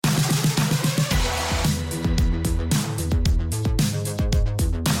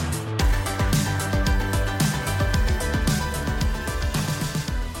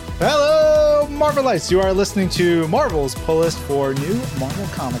Marvelites, you are listening to Marvel's pull list for new Marvel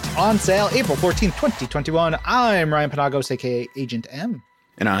comics on sale April 14th, 2021. I'm Ryan Panagos, aka Agent M.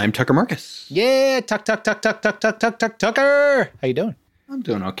 And I'm Tucker Marcus. Yeah, Tucker. How you doing? I'm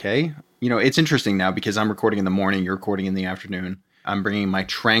doing okay. You know, it's interesting now because I'm recording in the morning, you're recording in the afternoon. I'm bringing my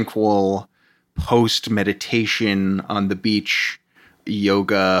tranquil post-meditation on the beach,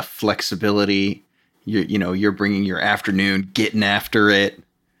 yoga, flexibility. You're bringing your afternoon, getting after it.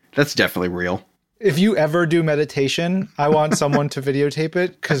 That's definitely real. If you ever do meditation, I want someone to videotape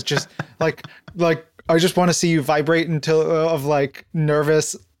it, because just like I just want to see you vibrate until of like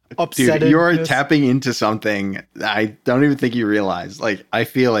nervous, upset. Dude, you're tapping into something I don't even think you realize. Like, I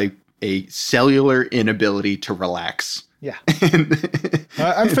feel like a cellular inability to relax. Yeah.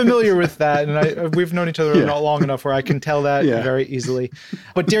 I'm familiar with that, and we've known each other not long enough where I can tell that very easily.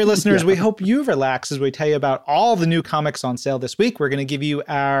 But dear listeners, we hope you relax as we tell you about all the new comics on sale this week. We're going to give you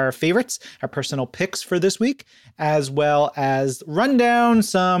our favorites, our personal picks for this week, as well as run down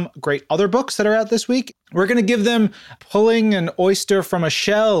some great other books that are out this week. We're going to give them Pulling an Oyster from a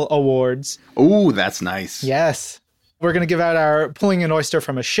Shell awards. Oh, that's nice. Yes. We're going to give out our Pulling an Oyster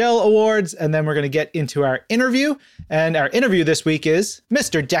from a Shell awards, and then we're going to get into our interview. And our interview this week is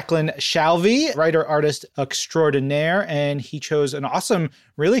Mr. Declan Shalvey, writer-artist extraordinaire, and he chose an awesome,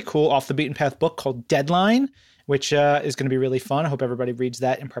 really cool off-the-beaten-path book called Deadline, which is going to be really fun. I hope everybody reads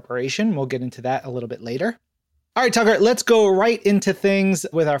that in preparation. We'll get into that a little bit later. All right, Tucker, let's go right into things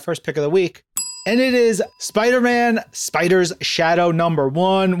with our first pick of the week. And it is Spider-Man Spider's Shadow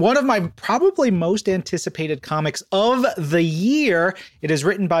 #1, one of my probably most anticipated comics of the year. It is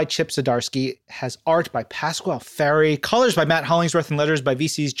written by Chip Zdarsky, has art by Pasquale Ferry, colors by Matt Hollingsworth, and letters by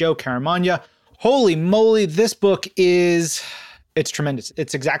VC's Joe Caramagna. Holy moly, this book it's tremendous.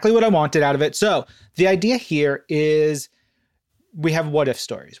 It's exactly what I wanted out of it. So the idea here is we have what if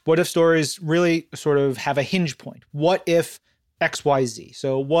stories. What if stories really sort of have a hinge point. What if XYZ?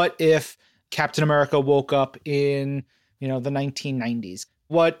 So what if Captain America woke up in, the 1990s?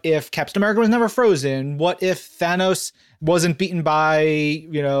 What if Captain America was never frozen? What if Thanos wasn't beaten by,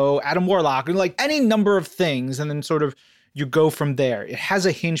 Adam Warlock? And like any number of things. And then sort of you go from there. It has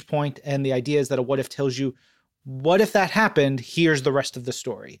a hinge point, and the idea is that a what if tells you, what if that happened? Here's the rest of the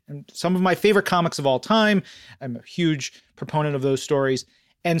story. And some of my favorite comics of all time. I'm a huge proponent of those stories.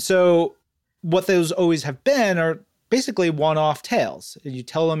 And so what those always have been are basically one-off tales. You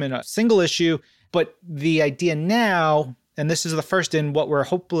tell them in a single issue, but the idea now, and this is the first in what we're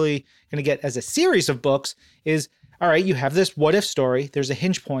hopefully going to get as a series of books, is, all right, you have this what-if story, there's a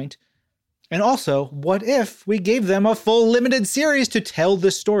hinge point, and also, what if we gave them a full limited series to tell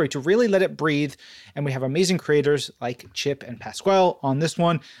this story, to really let it breathe? And we have amazing creators like Chip and Pasquale on this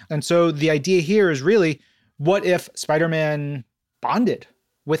one. And so the idea here is really, what if Spider-Man bonded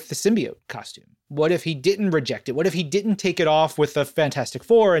with the symbiote costume? What if he didn't reject it? What if he didn't take it off with the Fantastic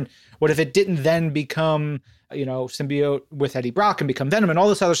Four? And what if it didn't then become, symbiote with Eddie Brock and become Venom and all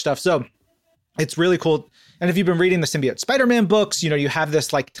this other stuff? So it's really cool. And if you've been reading the symbiote Spider-Man books, you have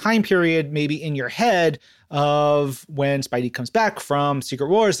this like time period maybe in your head of when Spidey comes back from Secret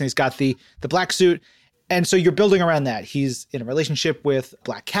Wars and he's got the black suit. And so you're building around that. He's in a relationship with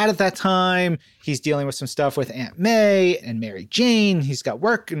Black Cat at that time. He's dealing with some stuff with Aunt May and Mary Jane. He's got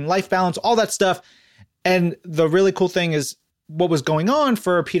work and life balance, all that stuff. And the really cool thing is what was going on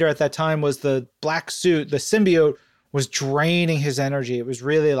for Peter at that time was the black suit, the symbiote, was draining his energy. It was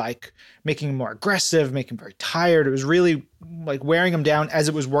really like making him more aggressive, making him very tired. It was really like wearing him down as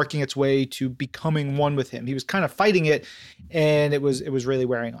it was working its way to becoming one with him. He was kind of fighting it, and it was really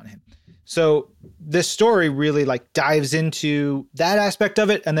wearing on him. So this story really like dives into that aspect of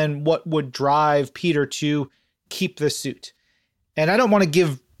it, and then what would drive Peter to keep the suit. And I don't want to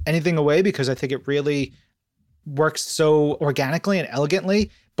give anything away because I think it really works so organically and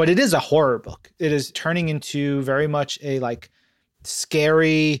elegantly, but it is a horror book. It is turning into very much a like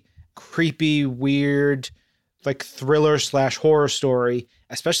scary, creepy, weird, like thriller/horror story,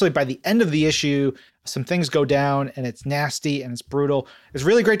 especially by the end of the issue. Some things go down and it's nasty and it's brutal. It's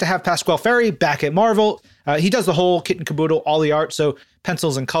really great to have Pasquale Ferry back at Marvel. He does the whole kit and caboodle, all the art. So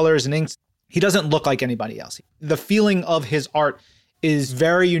pencils and colors and inks. He doesn't look like anybody else. The feeling of his art is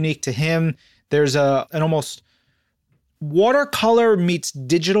very unique to him. There's an almost watercolor meets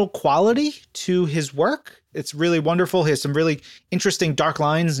digital quality to his work. It's really wonderful. He has some really interesting dark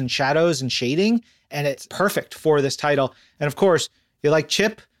lines and shadows and shading, and it's perfect for this title. And of course, you like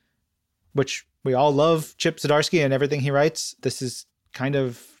Chip, which we all love Chip Zdarsky and everything he writes. This is kind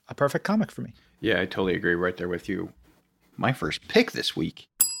of a perfect comic for me. Yeah, I totally agree right there with you. My first pick this week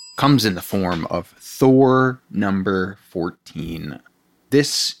comes in the form of Thor number 14.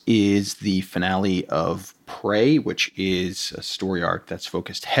 This is the finale of Prey, which is a story arc that's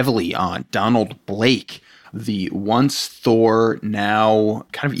focused heavily on Donald Blake, the once Thor, now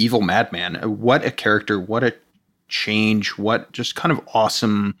kind of evil madman. What a character, what a change, what just kind of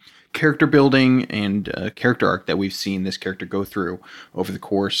awesome character building and character arc that we've seen this character go through over the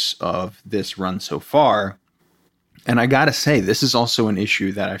course of this run so far. And I gotta say, this is also an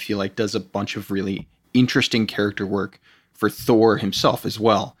issue that I feel like does a bunch of really interesting character work for Thor himself as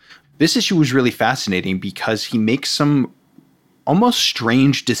well. This issue was really fascinating because he makes some almost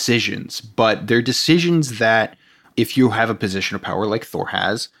strange decisions, but they're decisions that if you have a position of power like Thor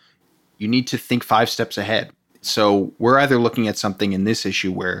has, you need to think 5 steps ahead. So we're either looking at something in this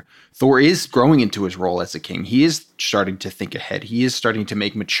issue where Thor is growing into his role as a king. He is starting to think ahead. He is starting to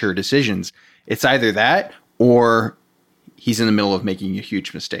make mature decisions. It's either that or he's in the middle of making a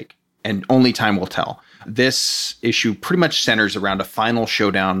huge mistake, and only time will tell. This issue pretty much centers around a final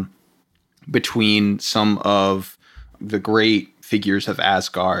showdown between some of the great figures of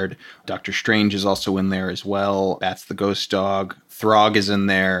Asgard. Doctor Strange is also in there as well. That's the Ghost Dog. Throg is in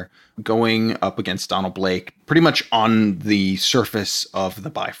there, going up against Donald Blake, pretty much on the surface of the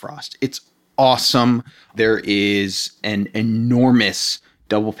Bifrost. It's awesome. There is an enormous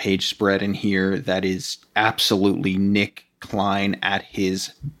double-page spread in here that is absolutely Nick Klein at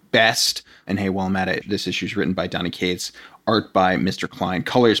his best. And hey, while I'm at it, this issue is written by Donny Cates, art by Mr. Klein,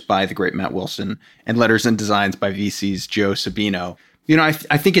 colors by the great Matt Wilson, and letters and designs by VC's Joe Sabino. You know, I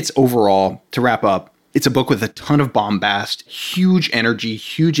think it's overall, to wrap up, it's a book with a ton of bombast, huge energy,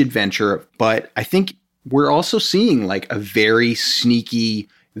 huge adventure, but I think we're also seeing like a very sneaky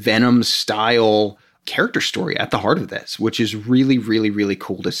Venom style character story at the heart of this, which is really, really, really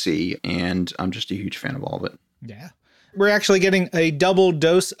cool to see. And I'm just a huge fan of all of it. Yeah. We're actually getting a double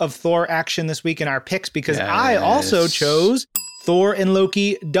dose of Thor action this week in our picks because I also chose Thor and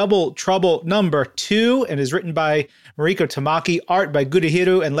Loki Double Trouble number 2, and is written by Mariko Tamaki, art by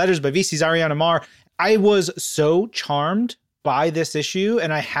Gudahiro, and letters by VC's Ariana Mar. I was so charmed by this issue,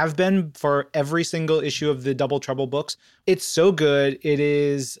 and I have been for every single issue of the Double Trouble books. It's so good. It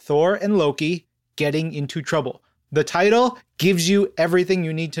is Thor and Loki getting into trouble. The title gives you everything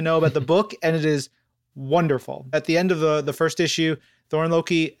you need to know about the book, and it is wonderful. At the end of the first issue, Thor and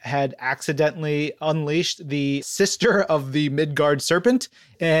Loki had accidentally unleashed the sister of the Midgard serpent,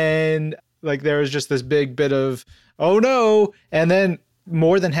 and like there was just this big bit of, oh no, and then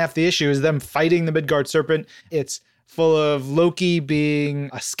more than half the issue is them fighting the Midgard serpent. It's full of Loki being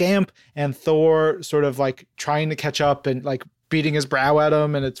a scamp and Thor sort of like trying to catch up and like beating his brow at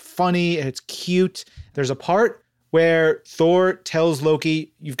him, and it's funny and it's cute. There's a part where Thor tells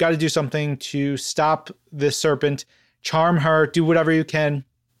Loki, you've got to do something to stop this serpent, charm her, do whatever you can.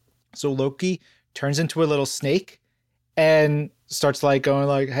 So Loki turns into a little snake and starts like going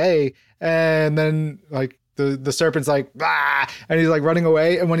like, hey, and then like the serpent's like, bah, and he's like running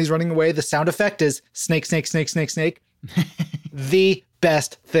away. And when he's running away, the sound effect is snake, snake, snake, snake, snake. The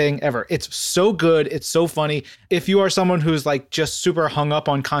best thing ever. It's so good. It's so funny. If you are someone who's like just super hung up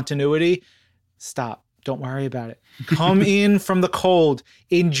on continuity, stop. Don't worry about it. Come in from the cold.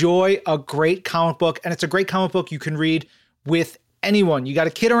 Enjoy a great comic book. And it's a great comic book you can read with anyone. You got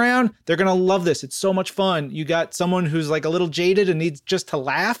a kid around, they're going to love this. It's so much fun. You got someone who's like a little jaded and needs just to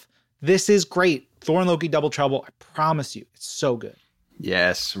laugh. This is great. Thor and Loki Double Trouble. I promise you, it's so good.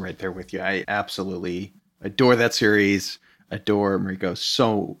 Yes, right there with you. I absolutely adore that series. Adore Mariko.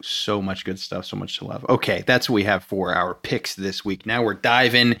 So much good stuff. So much to love. Okay, that's what we have for our picks this week. Now we're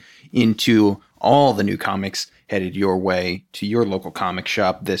diving into all the new comics headed your way to your local comic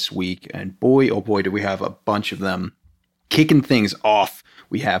shop this week. And boy, oh boy, do we have a bunch of them. Kicking things off,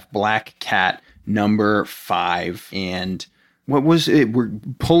 we have Black Cat number 5. And what was it? We're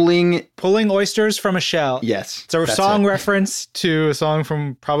pulling oysters from a shell. Yes. It's a song reference to a song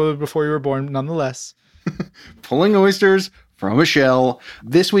from probably before you were born, nonetheless. Pulling oysters from a shell.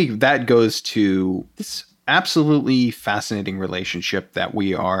 This week, that goes to this absolutely fascinating relationship that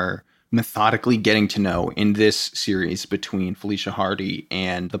we are methodically getting to know in this series between Felicia Hardy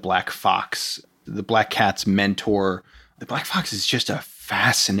and the Black Fox, the Black Cat's mentor. The Black Fox is just a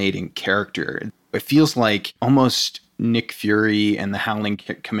fascinating character. It feels like almost Nick Fury and the Howling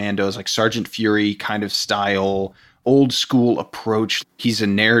Commandos, like Sergeant Fury kind of style, old school approach. He's a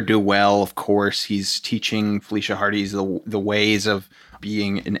ne'er-do-well, of course. He's teaching Felicia Hardy's the ways of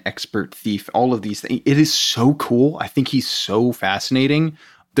being an expert thief, all of these things. It is so cool. I think he's so fascinating.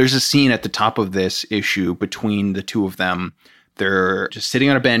 There's a scene at the top of this issue between the two of them. They're just sitting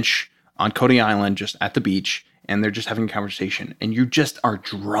on a bench on Cody Island, just at the beach, and they're just having a conversation. And you just are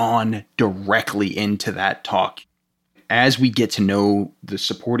drawn directly into that talk. as we get to know the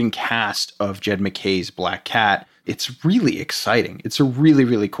supporting cast of Jed MacKay's Black Cat, it's really exciting. It's a really,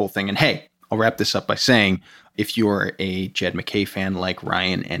 really cool thing. And hey, I'll wrap this up by saying, if you're a Jed MacKay fan like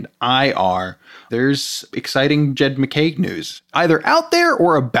Ryan and I are, there's exciting Jed MacKay news either out there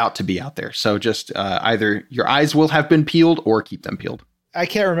or about to be out there. So just either your eyes will have been peeled or keep them peeled. I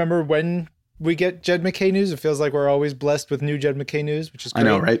can't remember when we get Jed MacKay news. It feels like we're always blessed with new Jed MacKay news, which is great. I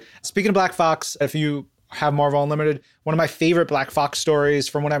know, right? Speaking of Black Fox, if you have Marvel Unlimited, one of my favorite Black Fox stories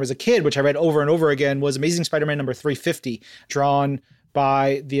from when I was a kid, which I read over and over again, was Amazing Spider-Man number 350, drawn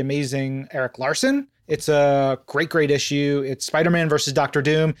by the amazing Eric Larson. It's a great, great issue. It's Spider-Man versus Doctor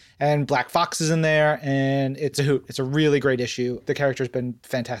Doom, and Black Fox is in there, and it's a hoot. It's a really great issue. The character's been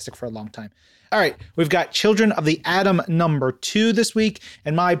fantastic for a long time. All right, we've got Children of the Atom number 2 this week,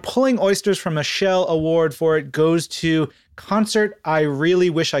 and my Pulling Oysters from a Shell award for it goes to Concert I Really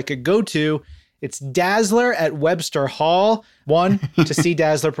Wish I Could Go To. It's Dazzler at Webster Hall. One, to see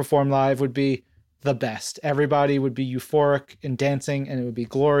Dazzler perform live would be the best. Everybody would be euphoric and dancing, and it would be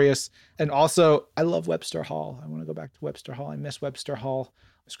glorious. And also, I love Webster Hall. I want to go back to Webster Hall. I miss Webster Hall.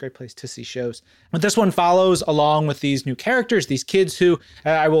 It's a great place to see shows. But this one follows along with these new characters, these kids who,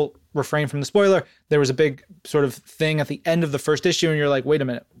 I will refrain from the spoiler, there was a big sort of thing at the end of the first issue, and you're like, wait a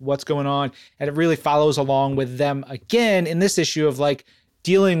minute, what's going on? And it really follows along with them again in this issue of like,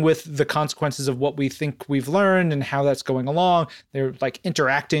 dealing with the consequences of what we think we've learned and how that's going along. They're like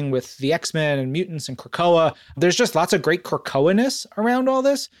interacting with the X-Men and mutants and Krakoa. There's just lots of great Krakoa-ness around all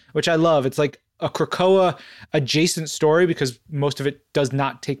this, which I love. It's like a Krakoa adjacent story because most of it does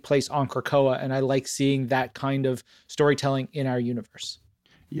not take place on Krakoa. And I like seeing that kind of storytelling in our universe.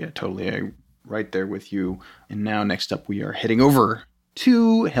 Yeah, totally. I'm right there with you. And now next up, we are heading over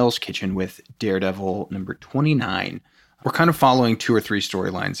to Hell's Kitchen with Daredevil number 29. We're kind of following 2 or 3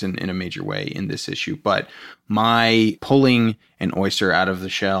 storylines in a major way in this issue, but my pulling an oyster out of the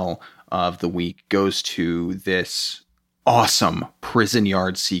shell of the week goes to this awesome prison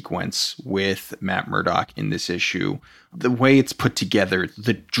yard sequence with Matt Murdock in this issue. The way it's put together,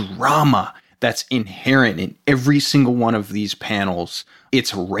 the drama that's inherent in every single one of these panels.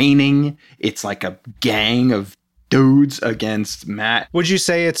 It's raining. It's like a gang of dudes against Matt. Would you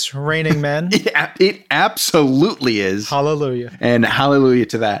say it's raining men? It absolutely is. Hallelujah. And hallelujah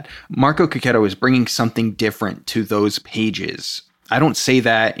to that. Marco Cacchetto is bringing something different to those pages. I don't say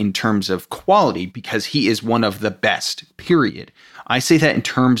that in terms of quality because he is one of the best, period. I say that in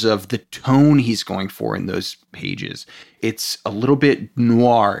terms of the tone he's going for in those pages. It's a little bit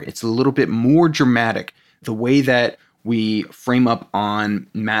noir. It's a little bit more dramatic. The way that we frame up on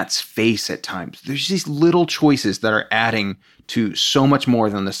Matt's face at times. There's these little choices that are adding to so much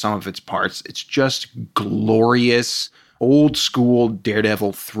more than the sum of its parts. It's just glorious, old school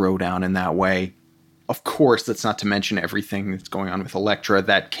Daredevil throwdown in that way. Of course, that's not to mention everything that's going on with Elektra.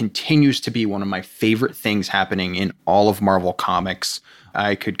 That continues to be one of my favorite things happening in all of Marvel Comics.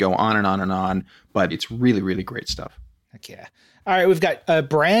 I could go on and on and on, but it's really, really great stuff. Heck yeah. All right, we've got a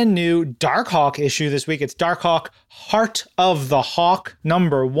brand new Darkhawk issue this week. It's Darkhawk Heart of the Hawk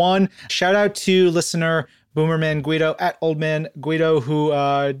number 1. Shout out to listener Boomerman Guido at Oldman Guido, who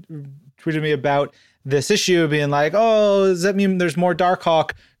tweeted me about this issue being like, oh, does that mean there's more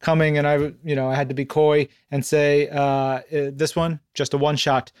Darkhawk coming? And I had to be coy and say, this one, just a one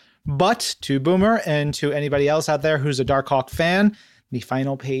shot. But to Boomer and to anybody else out there who's a Darkhawk fan, the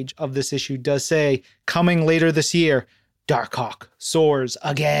final page of this issue does say, coming later this year, Darkhawk soars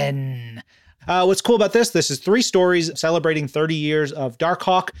again. What's cool about this is 3 stories celebrating 30 years of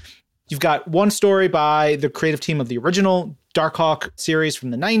Darkhawk. You've got one story by the creative team of the original Darkhawk series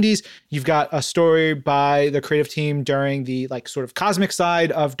from the 90s. You've got a story by the creative team during the like sort of cosmic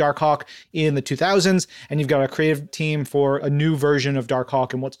side of Darkhawk in the 2000s. And you've got a creative team for a new version of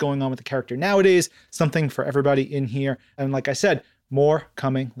Darkhawk and what's going on with the character nowadays. Something for everybody in here. And like I said, more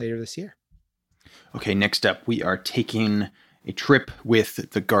coming later this year. Okay, next up, we are taking a trip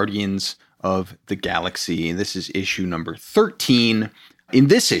with the Guardians of the Galaxy. This is issue number 13. In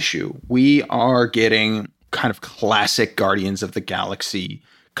this issue, we are getting kind of classic Guardians of the Galaxy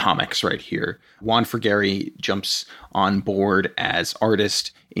comics right here. Juan Frigeri jumps on board as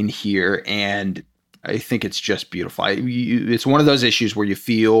artist in here, and I think it's just beautiful. It's one of those issues where you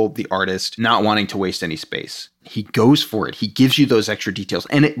feel the artist not wanting to waste any space. He goes for it. He gives you those extra details,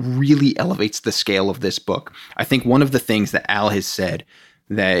 and it really elevates the scale of this book. I think one of the things that Al has said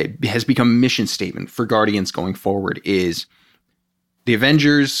that has become a mission statement for Guardians going forward is the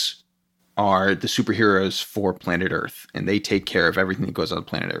Avengers are the superheroes for planet Earth, and they take care of everything that goes on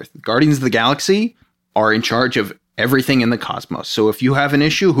planet Earth. The Guardians of the Galaxy are in charge of everything in the cosmos. So if you have an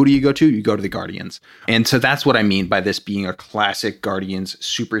issue, who do you go to? You go to the Guardians. And so that's what I mean by this being a classic Guardians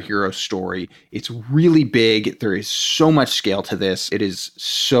superhero story. It's really big. There is so much scale to this. It is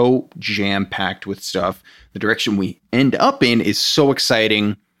so jam-packed with stuff. The direction we end up in is so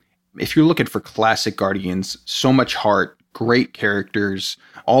exciting. If you're looking for classic Guardians, so much heart, great characters,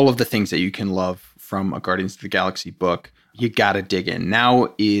 all of the things that you can love from a Guardians of the Galaxy book, you got to dig in.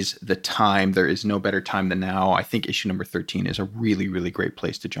 Now is the time. There is no better time than now. I think issue number 13 is a really, really great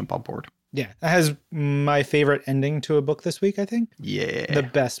place to jump on board. Yeah, it has my favorite ending to a book this week, I think. Yeah. The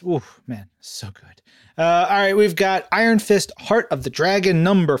best. Ooh, man, so good. All right, we've got Iron Fist, Heart of the Dragon,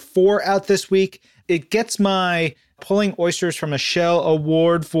 number 4 out this week. It gets my Pulling Oysters from a Shell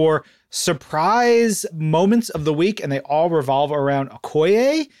award for surprise moments of the week, and they all revolve around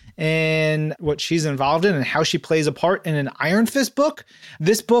Okoye and what she's involved in and how she plays a part in an Iron Fist book.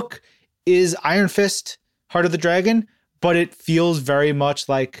 This book is Iron Fist, Heart of the Dragon, but it feels very much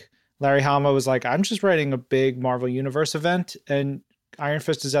like Larry Hama was like, I'm just writing a big Marvel Universe event and Iron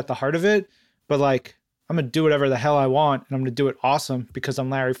Fist is at the heart of it, but like, I'm going to do whatever the hell I want and I'm going to do it awesome because I'm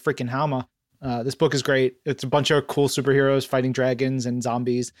Larry freaking Hama. This book is great. It's a bunch of cool superheroes fighting dragons and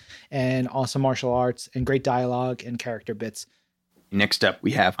zombies and awesome martial arts and great dialogue and character bits. Next up,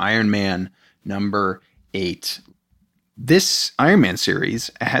 we have Iron Man number 8. This Iron Man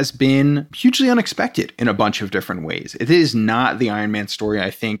series has been hugely unexpected in a bunch of different ways. It is not the Iron Man story, I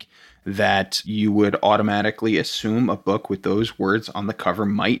think, that you would automatically assume a book with those words on the cover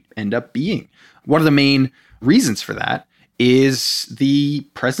might end up being. One of the main reasons for that is the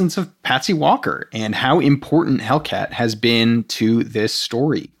presence of Patsy Walker and how important Hellcat has been to this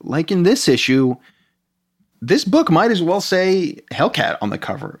story. Like in this issue, this book might as well say Hellcat on the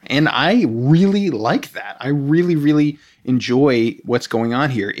cover. And I really like that. I really, really enjoy what's going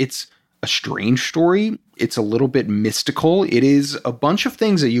on here. It's a strange story. It's a little bit mystical. It is a bunch of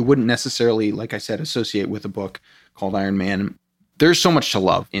things that you wouldn't necessarily, like I said, associate with a book called Iron Man. There's so much to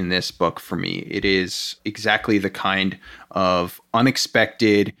love in this book for me. It is exactly the kind of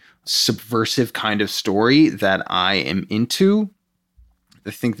unexpected, subversive kind of story that I am into.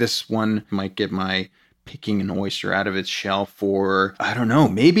 I think this one might get my picking an oyster out of its shell for, I don't know,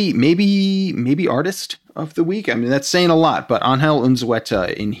 maybe artist of the week. I mean, that's saying a lot, but Angel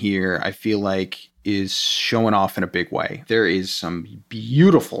Unzueta in here, I feel like is showing off in a big way. There is some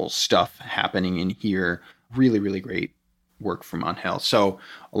beautiful stuff happening in here. Really, really great work from Angel. So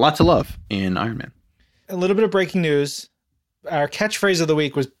a lot to love in Iron Man. A little bit of breaking news. Our catchphrase of the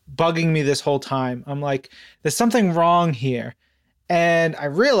week was bugging me this whole time. I'm like, there's something wrong here. And I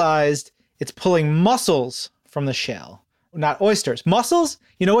realized it's pulling mussels from the shell, not oysters. Mussels?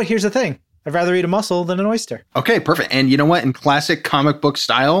 You know what? Here's the thing. I'd rather eat a mussel than an oyster. Okay, perfect. And you know what? In classic comic book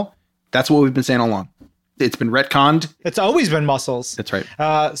style, that's what we've been saying all along. It's been retconned. It's always been mussels. That's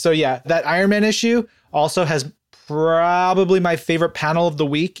right. So yeah, that Iron Man issue also has probably my favorite panel of the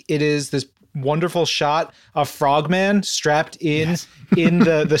week. It is this wonderful shot of Frogman strapped in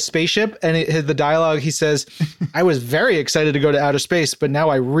the spaceship, and the dialogue, he says, I was very excited to go to outer space, but now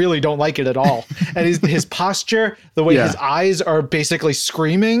I really don't like it at all. And his posture, the way his eyes are basically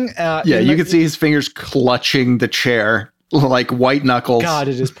screaming. You can see his fingers clutching the chair like white knuckles. God,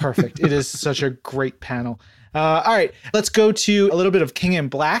 it is perfect. It is such a great panel. All right, let's go to a little bit of King in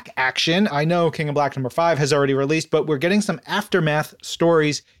Black action. I know King in Black number 5 has already released, but we're getting some aftermath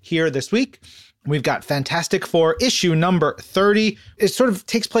stories here this week. We've got Fantastic Four issue number 30. It sort of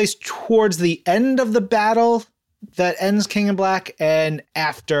takes place towards the end of the battle that ends King in Black and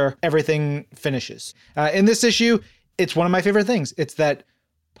after everything finishes. In this issue, it's one of my favorite things. It's that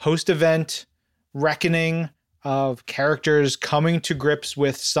post-event reckoning of characters coming to grips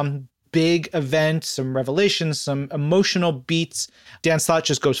with some big event, some revelations, some emotional beats. Dan Slott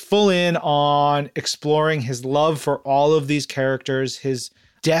just goes full in on exploring his love for all of these characters, his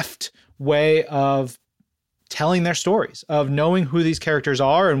deft way of telling their stories, of knowing who these characters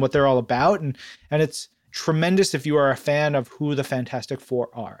are and what they're all about. And it's tremendous if you are a fan of who the Fantastic Four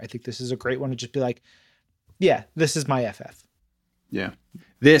are. I think this is a great one to just be like, yeah, this is my FF. Yeah.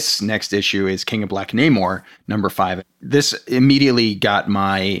 This next issue is King of Black Namor, number 5. This immediately got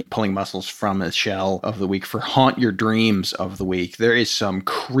my pulling muscles from a shell of the week for Haunt Your Dreams of the week. There is some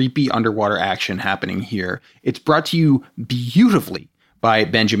creepy underwater action happening here. It's brought to you beautifully by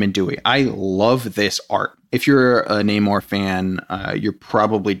Benjamin Dewey. I love this art. If you're a Namor fan, you're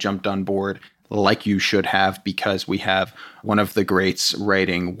probably jumped on board like you should have, because we have one of the greats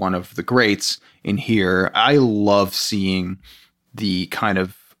writing one of the greats in here. I love seeing the kind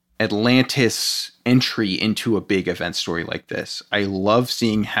of Atlantis entry into a big event story like this. I love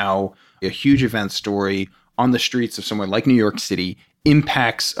seeing how a huge event story on the streets of somewhere like New York City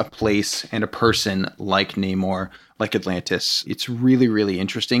impacts a place and a person like Namor, like Atlantis. It's really, really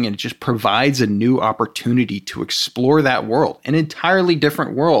interesting, and it just provides a new opportunity to explore that world, an entirely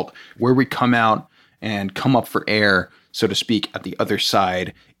different world where we come out and come up for air, so to speak, at the other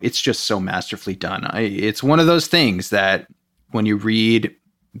side. It's just so masterfully done. It's one of those things that when you read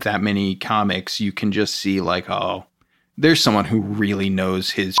that many comics, you can just see like, oh, there's someone who really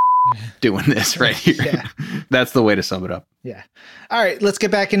knows his doing this right here. Yeah. That's the way to sum it up. Yeah. All right, let's get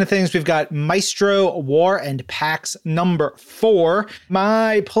back into things. We've got Maestro War and Pax number 4.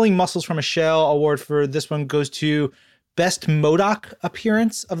 My Pulling Muscles from a Shell award for this one goes to Best MODOK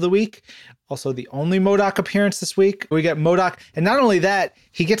Appearance of the Week. Also the only MODOK appearance this week. We get MODOK. And not only that,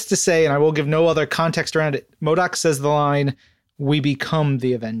 he gets to say, and I will give no other context around it, MODOK says the line, "We become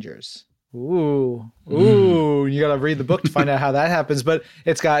the Avengers." Ooh, you got to read the book to find out how that happens. But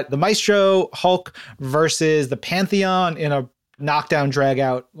it's got the Maestro Hulk versus the Pantheon in a knockdown, drag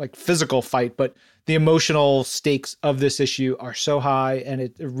out, like physical fight. But the emotional stakes of this issue are so high, and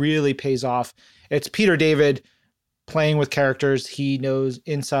it really pays off. It's Peter David playing with characters he knows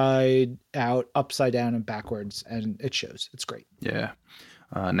inside out, upside down, and backwards. And it shows. It's great. Yeah.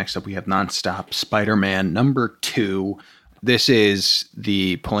 Next up, we have Nonstop Spider-Man number 2. This is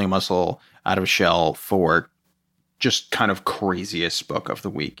the pulling muscle out of a shell for just kind of craziest book of the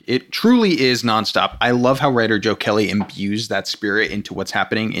week. It truly is nonstop. I love how writer Joe Kelly imbues that spirit into what's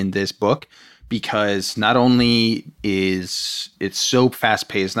happening in this book, because not only is it so fast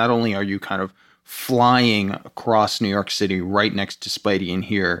paced, not only are you kind of flying across New York City right next to Spidey in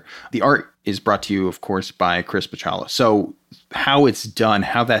here, the art is brought to you, of course, by Chris Bachalo. So how it's done,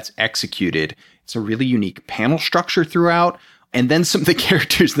 how that's executed, it's a really unique panel structure throughout. And then some of the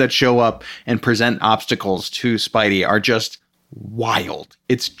characters that show up and present obstacles to Spidey are just wild.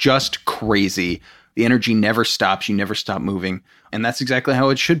 It's just crazy. The energy never stops. You never stop moving. And that's exactly how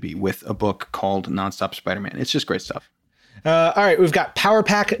it should be with a book called Nonstop Spider-Man. It's just great stuff. All right, we've got Power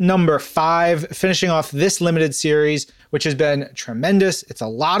Pack number 5, finishing off this limited series, which has been tremendous. It's a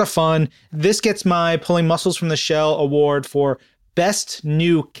lot of fun. This gets my Pulling Muscles from the Shell award for Best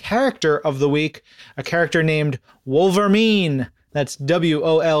New Character of the Week, a character named Wolverine. That's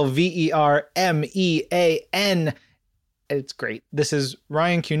Wolvermean. It's great. This is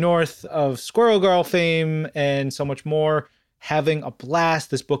Ryan Q. North of Squirrel Girl fame and so much more, having a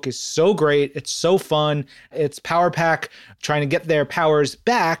blast. This book is so great. It's so fun. It's Power Pack trying to get their powers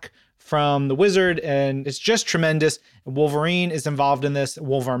back from the wizard, and it's just tremendous. Wolverine is involved in this.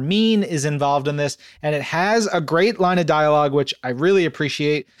 Wolverine is involved in this, and it has a great line of dialogue, which I really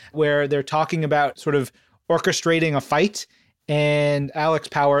appreciate, where they're talking about sort of orchestrating a fight, and Alex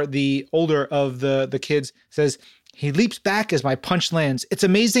Power, the older of the kids, says, "He leaps back as my punch lands. It's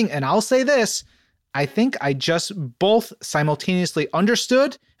amazing, and I'll say this, I think I just both simultaneously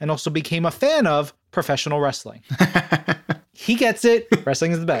understood and also became a fan of professional wrestling." He gets it.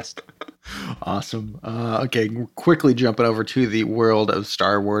 Wrestling is the best. Awesome. Okay, quickly jumping over to the world of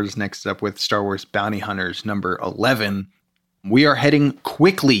Star Wars. Next up with Star Wars Bounty Hunters number 11. We are heading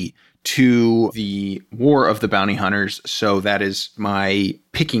quickly to the War of the Bounty Hunters. So that is my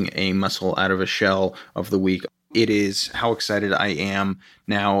picking a muscle out of a shell of the week. It is how excited I am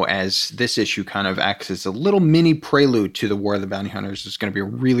now, as this issue kind of acts as a little mini prelude to the War of the Bounty Hunters. It's going to be a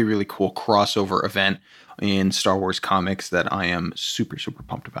really, really cool crossover event in Star Wars comics that I am super, super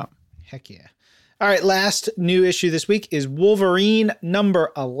pumped about. Heck yeah. All right, last new issue this week is Wolverine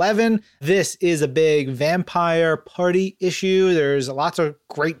number 11. This is a big vampire party issue. There's lots of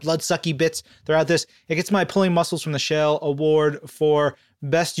great bloodsucky bits throughout this. It gets my Pulling Muscles from the Shell award for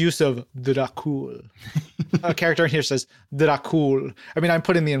best use of Dracul. A character in here says Dracul. I mean, I'm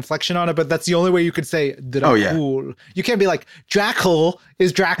putting the inflection on it, but that's the only way you could say Dracul. Oh, yeah. You can't be like, Dracul.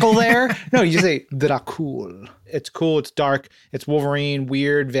 Is Dracul there? No, you say Dracul. It's cool. It's dark. It's Wolverine,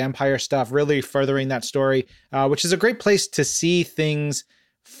 weird vampire stuff, really furthering that story, which is a great place to see things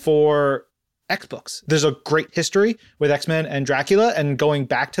for X-Books. There's a great history with X-Men and Dracula, and going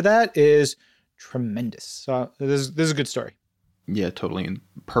back to that is tremendous. So this is a good story. Yeah, totally. And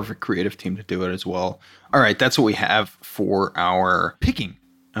perfect creative team to do it as well. All right, that's what we have for our picking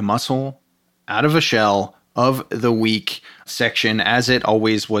a muscle out of a shell of the week section, as it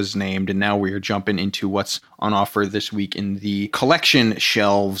always was named. And now we are jumping into what's on offer this week in the collection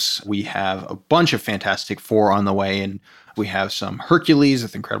shelves. We have a bunch of Fantastic Four on the way, and we have some Hercules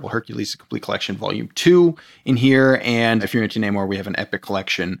with Incredible Hercules, the Complete Collection Volume 2 in here. And if you're into Namor, we have an epic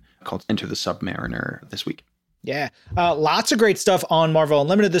collection called Enter the Submariner this week. Yeah, lots of great stuff on Marvel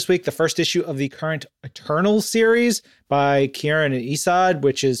Unlimited this week. The first issue of the current Eternals series by Kieran and Esad,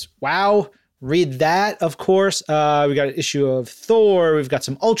 which is, wow, read that, of course. We got an issue of Thor. We've got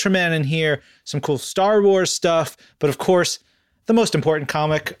some Ultraman in here, some cool Star Wars stuff. But of course, the most important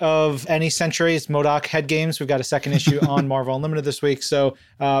comic of any century is MODOK Head Games. We've got a second issue on Marvel Unlimited this week. So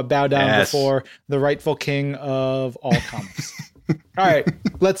bow down before the rightful king of all comics. All right,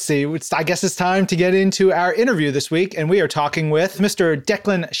 let's see. I guess it's time to get into our interview this week. And we are talking with Mr.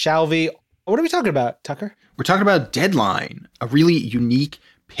 Declan Shalvey. What are we talking about, Tucker? We're talking about Deadline, a really unique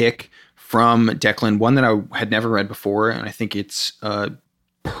pick from Declan, one that I had never read before. And I think it's a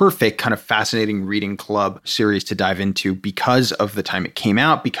perfect kind of fascinating reading club series to dive into because of the time it came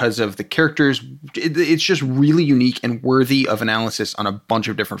out, because of the characters. It's just really unique and worthy of analysis on a bunch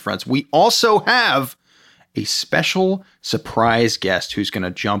of different fronts. We also have a special surprise guest who's going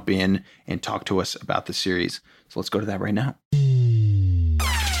to jump in and talk to us about the series. So let's go to that right now.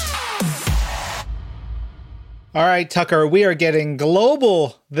 All right, Tucker, we are getting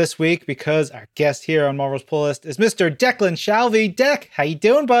global this week because our guest here on Marvel's Pull List is Mr. Declan Shalvey. Deck, how you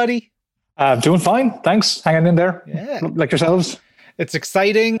doing, buddy? Doing fine. Thanks. Hanging in there. Yeah. Like yourselves. It's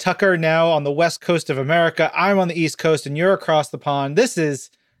exciting. Tucker now on the west coast of America. I'm on the east coast and you're across the pond. This is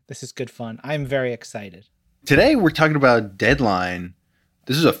good fun. I'm very excited. Today, we're talking about Deadline.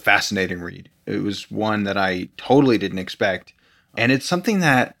 This is a fascinating read. It was one that I totally didn't expect. And it's something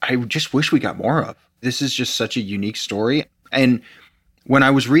that I just wish we got more of. This is just such a unique story. And when I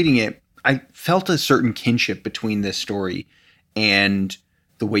was reading it, I felt a certain kinship between this story and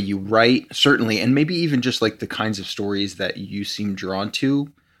the way you write, certainly, and maybe even just like the kinds of stories that you seem drawn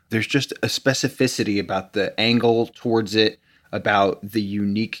to. There's just a specificity about the angle towards it, about the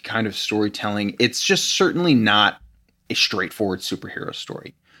unique kind of storytelling. It's just certainly not a straightforward superhero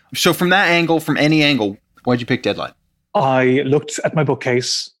story. So from that angle, from any angle, why'd you pick Deadline? I looked at my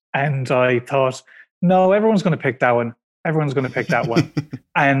bookcase and I thought, no, everyone's going to pick that one. Everyone's going to pick that one.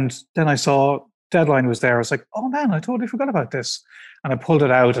 And then I saw Deadline was there. I was like, oh man, I totally forgot about this. And I pulled it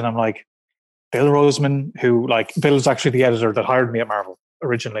out and I'm like, Bill Roseman, who Bill's actually the editor that hired me at Marvel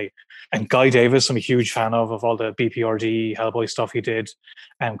originally. And Guy Davis, I'm a huge fan of all the BPRD, Hellboy stuff he did.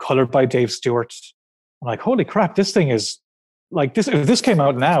 And colored by Dave Stewart. I'm like, holy crap, this thing is like this. If this came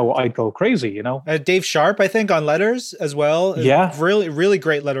out now, I'd go crazy, you know? Dave Sharp, I think, on letters as well. Yeah. Really, really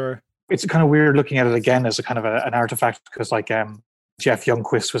great letterer. It's kind of weird looking at it again as a kind of an artifact because Jeff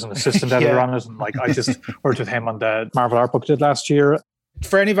Youngquist was an assistant editor on it. And I just worked with him on the Marvel art book did last year.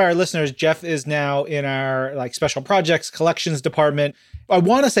 For any of our listeners, Jeff is now in our special projects collections department. I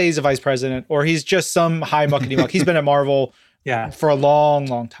want to say he's a vice president or he's just some high muckety muck. He's been at Marvel for a long,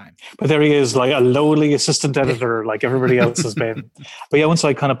 long time. But there he is, like a lowly assistant editor like everybody else has been. But yeah, once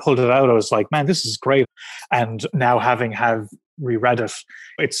I kind of pulled it out, I was like, man, this is great. And now having reread it,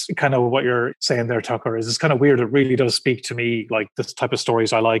 it's kind of what you're saying there, Tucker, is it's kind of weird. It really does speak to me, like this type of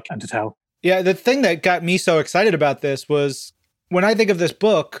stories I like and to tell. Yeah, the thing that got me so excited about this was when I think of this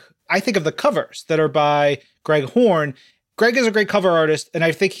book, I think of the covers that are by Greg Horn. Greg is a great cover artist, and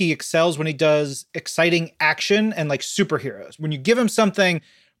I think he excels when he does exciting action and superheroes. When you give him something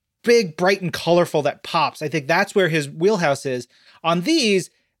big, bright, and colorful that pops, I think that's where his wheelhouse is. On these,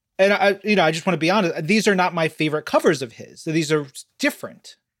 and I just want to be honest, these are not my favorite covers of his. So these are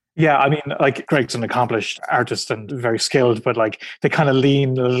different. Yeah, I mean, Greg's an accomplished artist and very skilled, but they kind of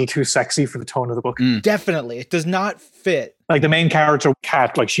lean a little too sexy for the tone of the book. Definitely. It does not fit. The main character,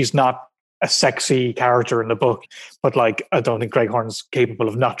 Kat, she's not a sexy character in the book, but I don't think Greg Horn's capable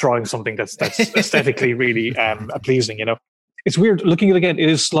of not drawing something that's aesthetically really pleasing, you know? It's weird. Looking at it again, it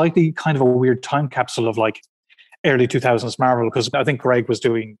is slightly kind of a weird time capsule of early 2000s Marvel, because I think Greg was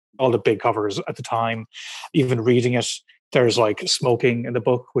doing all the big covers at the time. Even reading it, there's smoking in the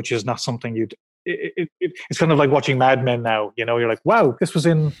book, which is not something it's kind of like watching Mad Men now, you know, you're like, wow, this was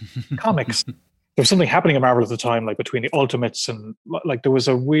in comics. There was something happening in Marvel at the time, between the Ultimates and there was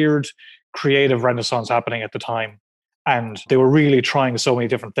a weird creative renaissance happening at the time. And they were really trying so many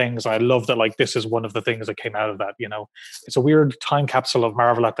different things. I love that this is one of the things that came out of that, you know. It's a weird time capsule of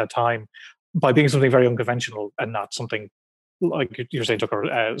Marvel at that time by being something very unconventional and not something like you're saying, Tucker,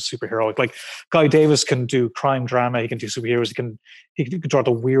 superheroic. Guy Davis can do crime drama, he can do superheroes, he can draw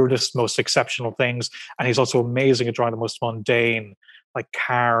the weirdest, most exceptional things, and he's also amazing at drawing the most mundane,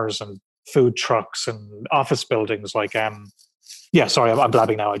 cars and food trucks and office buildings. Sorry, I'm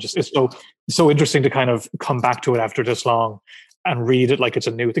blabbing now. It's so interesting to kind of come back to it after this long and read it like it's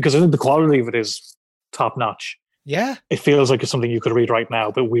a new thing, because I think the quality of it is top notch. Yeah, it feels like it's something you could read right now,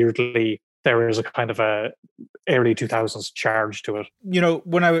 but weirdly there is a kind of a early 2000s charge to it. You know,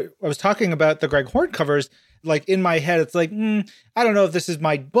 when I was talking about the Greg Horn covers, in my head, it's I don't know if this is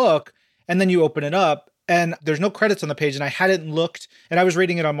my book. And then you open it up And there's no credits on the page. And I hadn't looked, and I was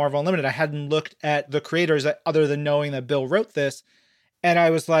reading it on Marvel Unlimited. I hadn't looked at the creators other than knowing that Bill wrote this. And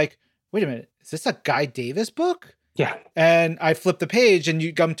I was like, wait a minute, is this a Guy Davis book? Yeah. And I flipped the page and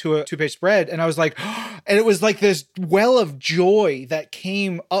you come to a 2-page spread. And I was like, and it was like this well of joy that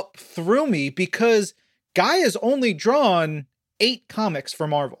came up through me because Guy has only drawn 8 comics for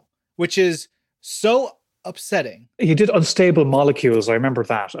Marvel, which is so upsetting. He did Unstable Molecules. I remember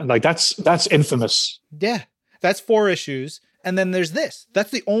that. And like, that's infamous. Yeah. That's 4 issues. And then there's this. That's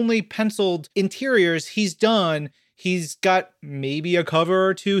the only penciled interiors he's done. He's got maybe a cover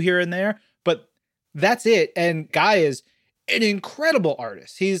or 2 here and there, but that's it. And Guy is an incredible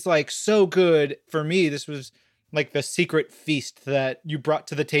artist. He's like so good. For me, this was like the secret feast that you brought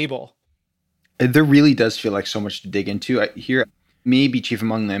to the table. There really does feel like so much to dig into. Here, maybe chief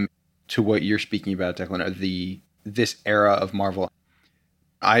among them, to what you're speaking about, Declan, are this era of Marvel.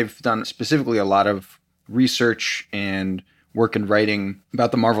 I've done specifically a lot of research and work and writing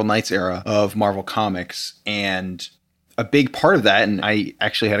about the Marvel Knights era of Marvel Comics. And a big part of that, and I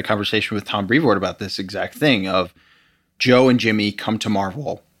actually had a conversation with Tom Brevoort about this exact thing, of Joe and Jimmy come to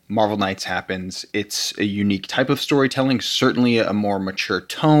Marvel. Marvel Knights happens. It's a unique type of storytelling, certainly a more mature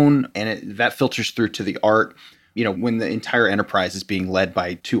tone, and that filters through to the art. You know, when the entire enterprise is being led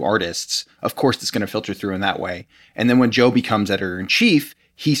by 2 artists, of course it's going to filter through in that way. And then when Joe becomes editor-in-chief,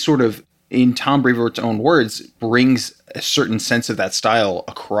 he sort of, in Tom Brevoort's own words, brings a certain sense of that style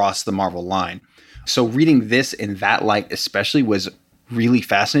across the Marvel line. So reading this in that light especially was really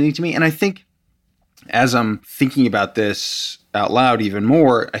fascinating to me. And I think as I'm thinking about this out loud even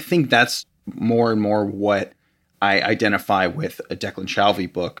more, I think that's more and more what I identify with a Declan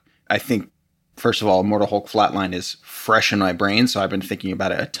Shalvey book. I think, first of all, Immortal Hulk Flatline is fresh in my brain, so I've been thinking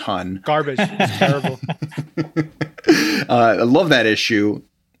about it a ton. Garbage. It's terrible. I love that issue.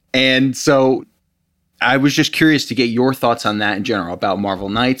 And so I was just curious to get your thoughts on that in general, about Marvel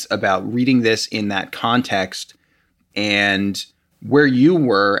Knights, about reading this in that context, and where you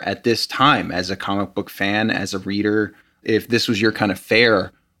were at this time as a comic book fan, as a reader, if this was your kind of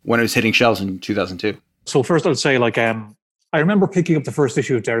fare when it was hitting shelves in 2002. So first I'd say, like, I remember picking up the first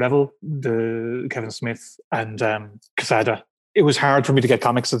issue of Daredevil, the Kevin Smith and Quesada. It was hard for me to get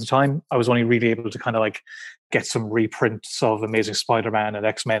comics at the time. I was only really able to kind of like get some reprints of Amazing Spider-Man and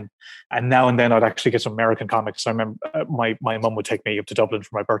X-Men. And now and then I'd actually get some American comics. I remember my mum would take me up to Dublin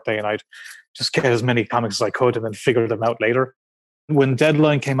for my birthday and I'd just get as many comics as I could and then figure them out later. When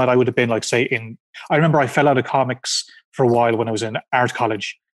Deadline came out, I would have been like, I remember I fell out of comics for a while when I was in art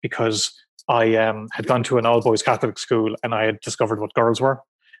college because I had gone to an all-boys Catholic school and I had discovered what girls were.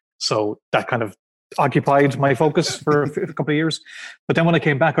 So that kind of occupied my focus for a couple of years. But then when I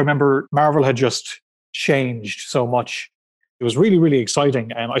came back, I remember Marvel had just changed so much. It was really, really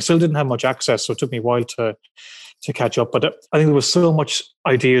exciting. I still didn't have much access, so it took me a while to catch up. But I think there was so much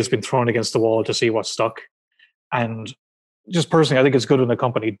ideas being thrown against the wall to see what stuck. And just personally, I think it's good when a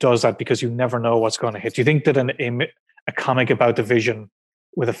company does that because you never know what's going to hit. Do you think that a comic about the Vision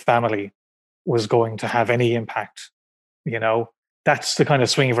with a family was going to have any impact? You know, that's the kind of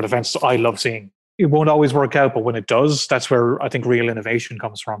swinging for the fence I love seeing. It won't always work out, but when it does, that's where I think real innovation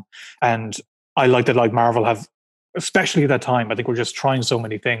comes from. And I like that, like Marvel have, especially at that time, I think we're just trying so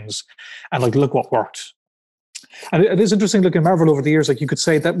many things and like, look what worked. And it is interesting looking at Marvel over the years. Like you could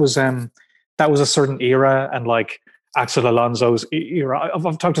say that was a certain era, and like Axel Alonso's era.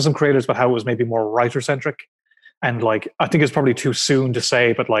 I've talked to some creators about how it was maybe more writer centric. And like, I think it's probably too soon to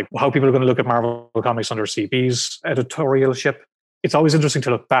say, but like how people are going to look at Marvel Comics under CB's editorialship. It's always interesting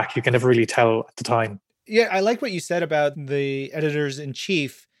to look back. You can never really tell at the time. Yeah, I like what you said about the editors in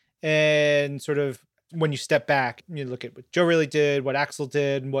chief, and sort of when you step back, you look at what Joe really did, what Axel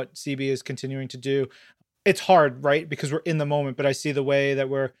did, and what CB is continuing to do. It's hard, right? Because we're in the moment, but I see the way that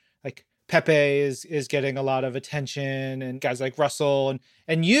we're like Pepe is getting a lot of attention, and guys like Russell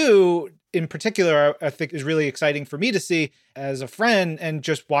and you in particular, I think is really exciting for me to see as a friend, and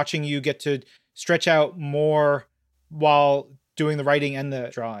just watching you get to stretch out more while doing the writing and the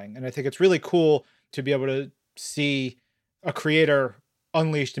drawing. And I think it's really cool to be able to see a creator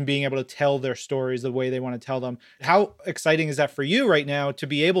unleashed and being able to tell their stories the way they want to tell them. How exciting is that for you right now to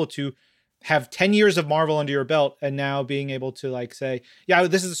be able to have 10 years of Marvel under your belt and now being able to like say, yeah,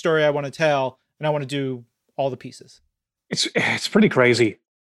 this is the story I want to tell and I want to do all the pieces? It's pretty crazy.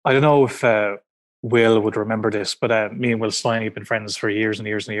 I don't know if Will would remember this, but me and Will Stein have been friends for years and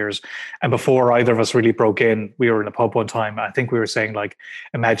years and years. And before either of us really broke in, we were in a pub one time. I think we were saying like,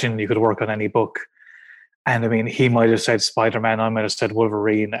 imagine you could work on any book. And I mean, he might have said Spider-Man, I might have said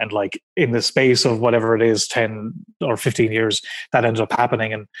Wolverine. And like in the space of whatever it is, 10 or 15 years, that ends up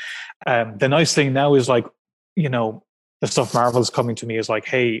happening. And the nice thing now is like, you know, the stuff Marvel's coming to me is like,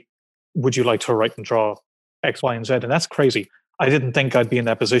 hey, would you like to write and draw X, Y, and Z? And that's crazy. I didn't think I'd be in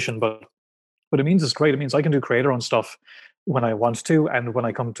that position, but what it means is great. It means I can do creator-owned stuff when I want to. And when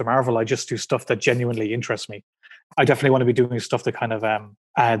I come to Marvel, I just do stuff that genuinely interests me. I definitely want to be doing stuff that kind of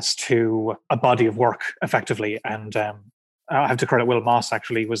adds to a body of work effectively. And I have to credit Will Moss,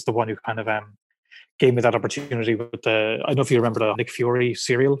 actually, was the one who kind of gave me that opportunity with I don't know if you remember the Nick Fury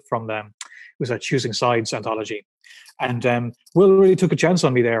serial from it was a Choosing Sides anthology. And Will really took a chance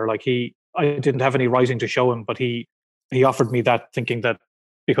on me there. Like I didn't have any writing to show him, but he offered me that, thinking that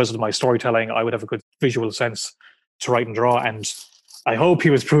because of my storytelling, I would have a good visual sense to write and draw. And I hope he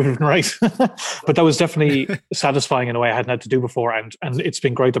was proven right. But that was definitely satisfying in a way I hadn't had to do before. And it's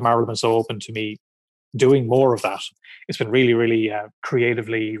been great that Marvel have been so open to me doing more of that. It's been really, really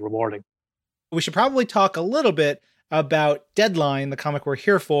creatively rewarding. We should probably talk a little bit about Deadline, the comic we're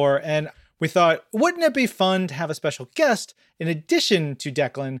here for. And we thought, wouldn't it be fun to have a special guest in addition to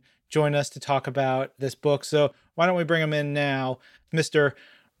Declan join us to talk about this book? So why don't we bring him in now, Mr.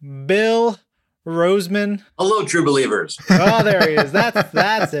 Bill Roseman. Hello, true believers. Oh, there he is.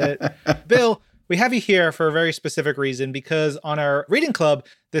 That's it. Bill, we have you here for a very specific reason, because on our reading club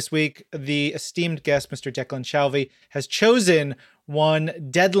this week, the esteemed guest, Mr. Declan Shalvey, has chosen one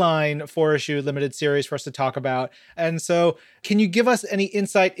Deadline 4-issue limited series for us to talk about. And so can you give us any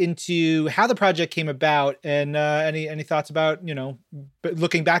insight into how the project came about, and any thoughts about,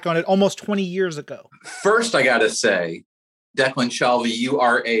 looking back on it almost 20 years ago? First, I got to say, Declan Shalvey, you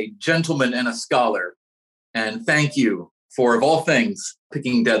are a gentleman and a scholar. And thank you for, of all things,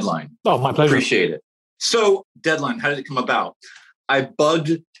 picking Deadline. Oh, my pleasure. Appreciate it. So, Deadline, how did it come about? I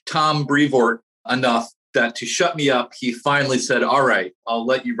bugged Tom Brevoort enough that to shut me up, he finally said, all right, I'll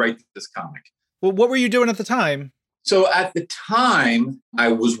let you write this comic. Well, what were you doing at the time? So at the time, I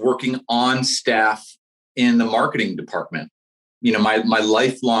was working on staff in the marketing department. My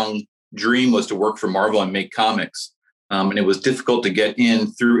lifelong dream was to work for Marvel and make comics. And it was difficult to get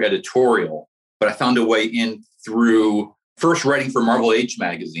in through editorial, but I found a way in through first writing for Marvel Age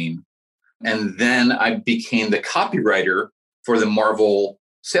magazine. And then I became the copywriter for the Marvel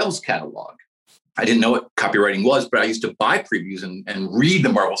sales catalog. I didn't know what copywriting was, but I used to buy previews and read the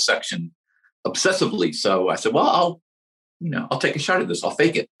Marvel section obsessively. So I said, well, I'll take a shot at this. I'll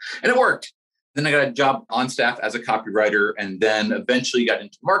fake it. And it worked. Then I got a job on staff as a copywriter, and then eventually got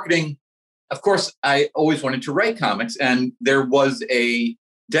into marketing. Of course, I always wanted to write comics, and there was a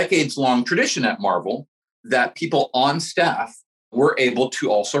decades-long tradition at Marvel that people on staff were able to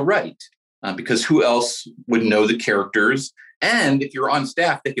also write, because who else would know the characters? And if you're on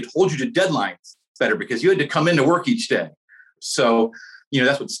staff, they could hold you to deadlines better because you had to come into work each day. So,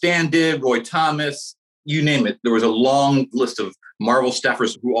 that's what Stan did, Roy Thomas, you name it. There was a long list of Marvel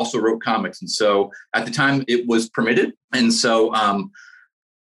staffers who also wrote comics. And so at the time it was permitted. And so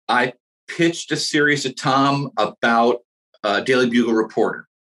I pitched a series to Tom about Daily Bugle reporter.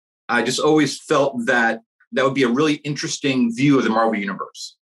 I just always felt that would be a really interesting view of the Marvel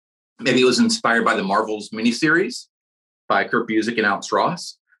universe. Maybe it was inspired by the Marvels miniseries by Kurt Busiek and Alex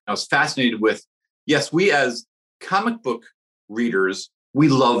Ross. I was fascinated with, yes, we as comic book readers, we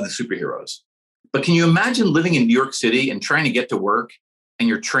love the superheroes. But can you imagine living in New York City and trying to get to work and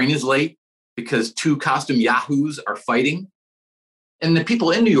your train is late because two costume yahoos are fighting? And the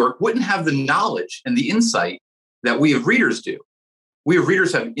people in New York wouldn't have the knowledge and the insight that we as readers do. We as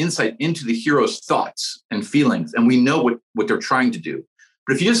readers have insight into the heroes' thoughts and feelings, and we know what they're trying to do.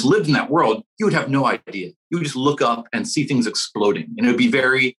 But if you just lived in that world, you would have no idea. You would just look up and see things exploding, and it would be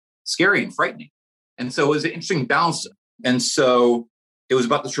very scary and frightening. And so it was an interesting balance. And so it was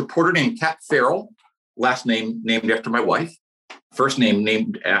about this reporter named Kat Farrell, last name named after my wife, first name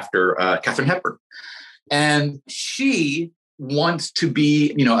named after Katharine Hepburn. And she wants to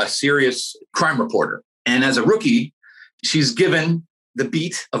be, a serious crime reporter. And as a rookie, she's given the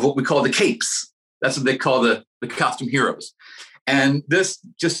beat of what we call the capes. That's what they call the costume heroes. And this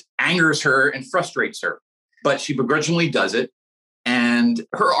just angers her and frustrates her. But she begrudgingly does it. And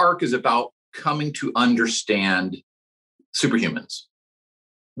her arc is about coming to understand superhumans.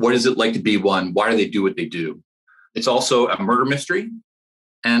 What is it like to be one? Why do they do what they do? It's also a murder mystery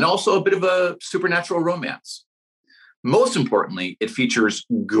and also a bit of a supernatural romance. Most importantly, it features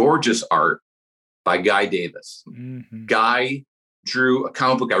gorgeous art by Guy Davis. Mm-hmm. Guy drew a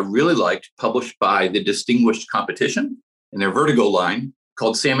comic book I really liked, published by the Distinguished Competition in their Vertigo line,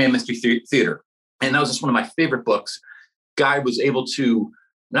 called Sandman Mystery Theater. And that was just one of my favorite books. Guy was able to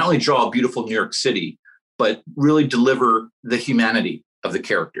not only draw a beautiful New York City, but really deliver the humanity of the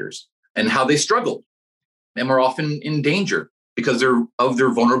characters and how they struggled and were often in danger because of their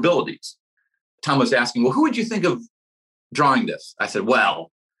vulnerabilities. Tom was asking, well, who would you think of drawing this? I said,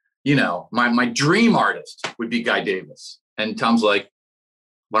 well, my dream artist would be Guy Davis. And Tom's like,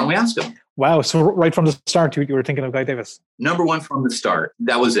 why don't we ask him? Wow. So right from the start, you were thinking of Guy Davis. Number one from the start.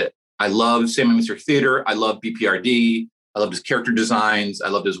 That was it. I loved Sam & Mr. Theater. I loved BPRD. I loved his character designs. I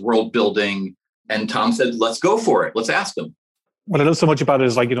loved his world building. And Tom said, let's go for it. Let's ask him. What I love so much about it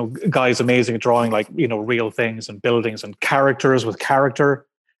is Guy's amazing at drawing real things and buildings and characters with character.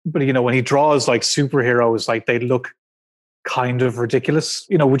 But, when he draws superheroes, they look kind of ridiculous,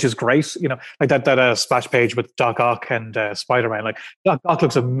 which is great. Like that splash page with Doc Ock and Spider-Man. Like Doc Ock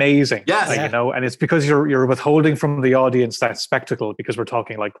looks amazing. Yes. And it's because you're withholding from the audience that spectacle because we're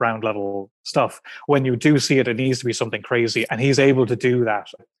talking like ground level stuff. When you do see it, it needs to be something crazy, and he's able to do that.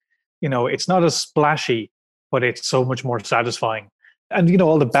 It's not as splashy, but it's so much more satisfying. And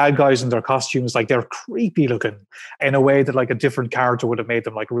all the bad guys in their costumes, they're creepy looking in a way that a different character would have made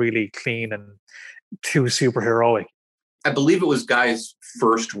them really clean and too superheroic. I believe it was Guy's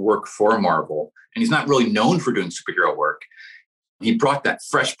first work for Marvel, and he's not really known for doing superhero work. He brought that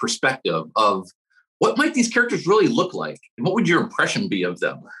fresh perspective of what might these characters really look like, and what would your impression be of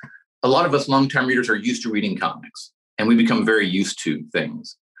them? A lot of us longtime readers are used to reading comics, and we become very used to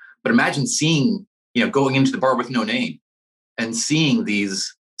things. But imagine seeing, going into the bar with no name and seeing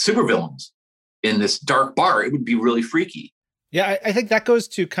these supervillains in this dark bar. It would be really freaky. Yeah, I think that goes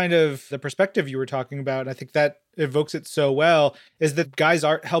to kind of the perspective you were talking about. And I think that evokes it so well, is that Guy's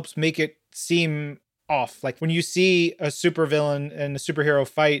art helps make it seem off. Like when you see a supervillain and a superhero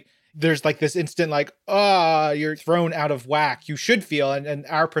fight, there's this instant you're thrown out of whack. You should feel, and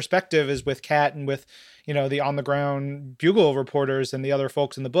our perspective is with Kat and with, the on the ground Bugle reporters and the other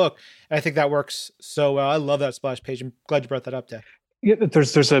folks in the book. And I think that works so well. I love that splash page. I'm glad you brought that up, Dave. Yeah,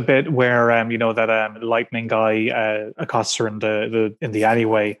 there's a bit where that lightning guy accosts her in the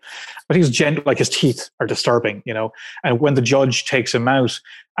alleyway, but he's gentle, his teeth are disturbing, and when the judge takes him out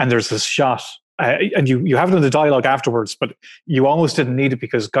and there's this shot, and you have it in the dialogue afterwards, but you almost didn't need it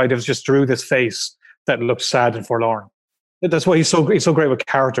because Guy Davis just drew this face that looked sad and forlorn. That's why he's so great with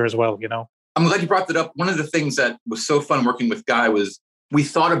character as well, I'm glad you brought that up. One of the things that was so fun working with Guy was we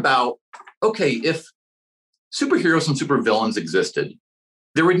thought about, okay, if superheroes and supervillains existed,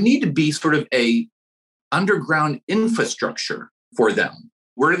 there would need to be sort of a underground infrastructure for them.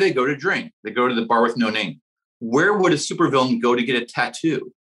 Where do they go to drink? They go to the bar with no name. Where would a supervillain go to get a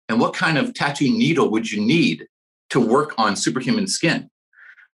tattoo? And what kind of tattoo needle would you need to work on superhuman skin?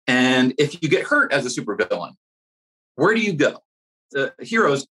 And if you get hurt as a supervillain, where do you go? The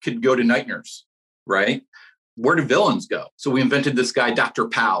heroes could go to night nurse, right? Where do villains go? So we invented this guy, Dr.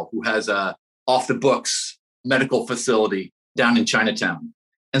 Pow, who has a off the books medical facility down in Chinatown.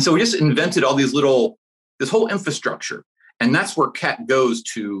 And so we just invented all this whole infrastructure. And that's where Kat goes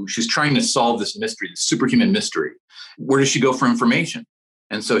to. She's trying to solve this mystery, this superhuman mystery. Where does she go for information?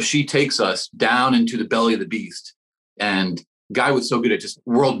 And so she takes us down into the belly of the beast. And Guy was so good at just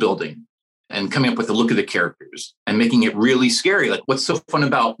world building and coming up with the look of the characters and making it really scary. What's so fun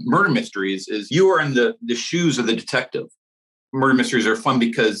about murder mysteries is you are in the shoes of the detective. Murder mysteries are fun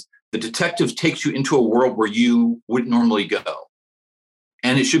because the detective takes you into a world where you wouldn't normally go.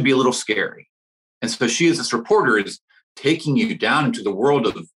 And it should be a little scary. And so she, as this reporter, is taking you down into the world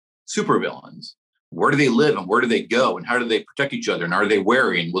of supervillains. Where do they live and where do they go? And how do they protect each other? And are they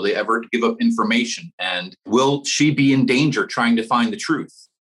wary? And will they ever give up information? And will she be in danger trying to find the truth?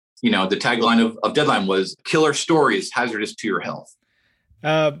 The tagline of Deadline was, killer stories hazardous to your health.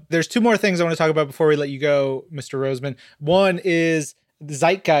 There's two more things I want to talk about before we let you go, Mr. Roseman. One is the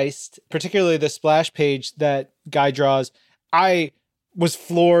Zeitgeist, particularly the splash page that Guy draws. I was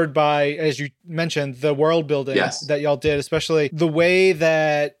floored by, as you mentioned, the world building that y'all did, especially the way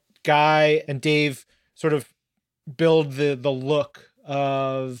that Guy and Dave sort of build the look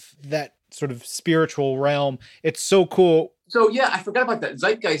of that sort of spiritual realm. It's so cool. So yeah, I forgot about that.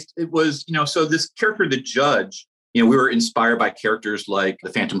 Zeitgeist, it was, so this character, the judge, we were inspired by characters like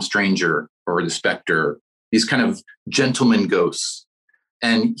the Phantom Stranger or the Spectre, these kind of gentleman ghosts.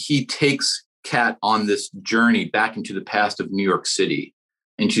 And he takes Kat on this journey back into the past of New York City,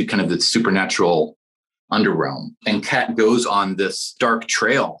 into kind of the supernatural underrealm. And Kat goes on this dark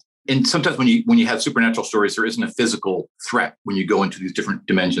trail. And sometimes when you have supernatural stories, there isn't a physical threat when you go into these different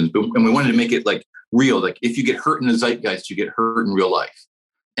dimensions. And we wanted to make it real. If you get hurt in the Zeitgeist, you get hurt in real life.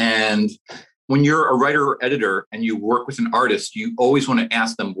 And when you're a writer or editor and you work with an artist, you always want to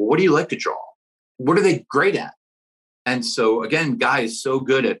ask them, well, what do you like to draw? What are they great at? And so again, Guy is so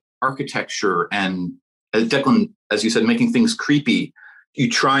good at architecture and as Declan, as you said, making things creepy, you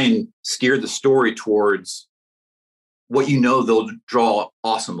try and steer the story towards what you know they'll draw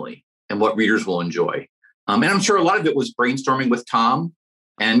awesomely and what readers will enjoy. And I'm sure a lot of it was brainstorming with Tom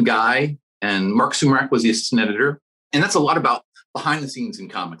and Guy, and Mark Sumarak was the assistant editor. And that's a lot about behind the scenes in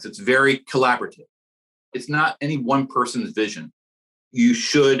comics. It's very collaborative. It's not any one person's vision. You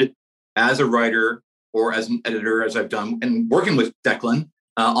should, as a writer or as an editor, as I've done, and working with Declan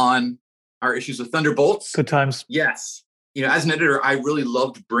on our issues of Thunderbolts. Good times. Yes. As an editor, I really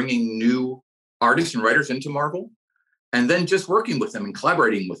loved bringing new artists and writers into Marvel, and then just working with them and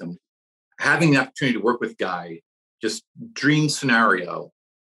collaborating with them. Having the opportunity to work with Guy, just dream scenario.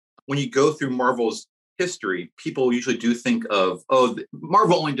 When you go through Marvel's history, people usually do think of,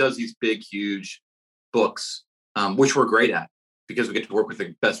 Marvel only does these big, huge books, which we're great at because we get to work with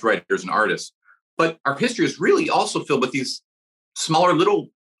the best writers and artists. But our history is really also filled with these smaller little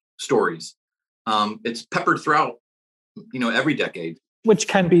stories. It's peppered throughout, every decade. Which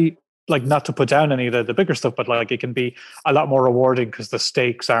can be, like, not to put down any of the bigger stuff, but like it can be a lot more rewarding because the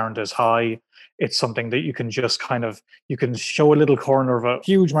stakes aren't as high. It's something that you can just you can show a little corner of a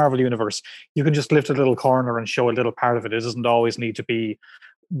huge Marvel universe. You can just lift a little corner and show a little part of it. It doesn't always need to be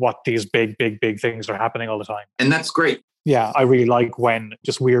what these big things are happening all the time. And that's great. Yeah, I really like when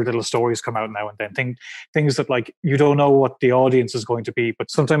just weird little stories come out now and then. Things that, like, you don't know what the audience is going to be, but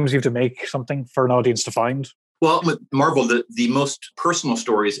sometimes you have to make something for an audience to find. Well, with Marvel, the most personal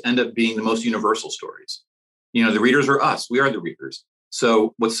stories end up being the most universal stories. The readers are us. We are the readers.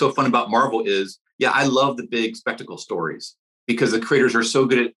 So what's so fun about Marvel is, I love the big spectacle stories because the creators are so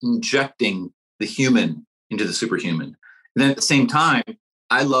good at injecting the human into the superhuman. And then at the same time,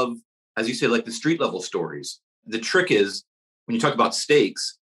 I love, as you say, like the street level stories. The trick is when you talk about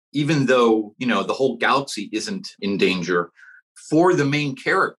stakes, even though, the whole galaxy isn't in danger, for the main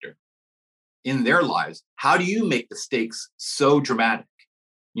character in their lives, how do you make the stakes so dramatic?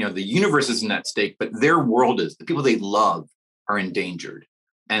 The universe isn't at stake, but their world is. The people they love are endangered.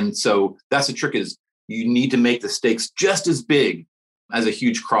 And so that's the trick, is you need to make the stakes just as big as a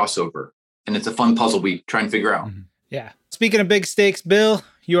huge crossover. And it's a fun puzzle we try and figure out. Mm-hmm. Yeah. Speaking of big stakes, Bill,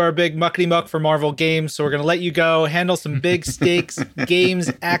 you are a big muckety muck for Marvel Games, so we're going to let you go handle some big stakes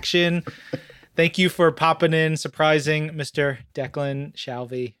games action. Thank you for popping in, surprising Mr. Declan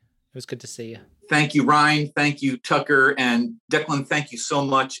Shalvey. It was good to see you. Thank you, Ryan. Thank you, Tucker. And Declan, thank you so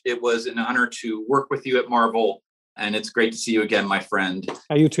much. It was an honor to work with you at Marvel. And it's great to see you again, my friend.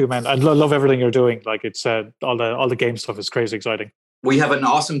 You too, man. I love everything you're doing. Like, it's all the game stuff is crazy exciting. We have an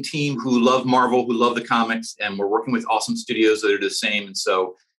awesome team who love Marvel, who love the comics, and we're working with awesome studios that are the same. And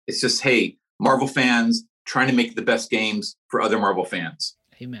so it's just, hey, Marvel fans trying to make the best games for other Marvel fans.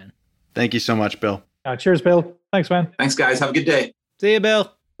 Amen. Thank you so much, Bill. Cheers, Bill. Thanks, man. Thanks, guys. Have a good day. See you, Bill.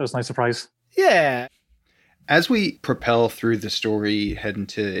 That was a nice surprise. Yeah. As we propel through the story, head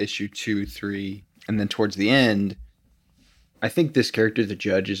into issue 2, 3, and then towards the end, I think this character, the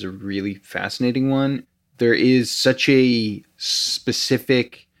Judge, is a really fascinating one. There is such a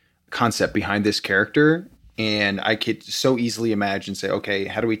specific concept behind this character, and I could so easily imagine, say, okay,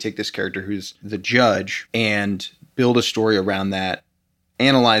 how do we take this character who's the Judge and build a story around that,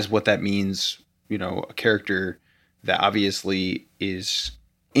 analyze what that means, a character that obviously is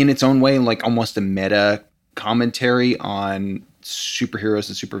in its own way like almost a meta commentary on superheroes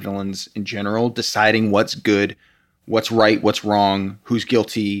and supervillains in general, deciding what's good, what's right, what's wrong, who's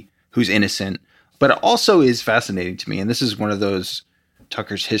guilty, who's innocent. But it also is fascinating to me, and this is one of those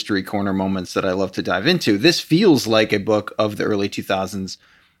Tucker's History Corner moments that I love to dive into. This feels like a book of the early 2000s,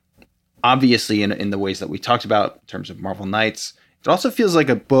 obviously in the ways that we talked about in terms of Marvel Knights. It also feels like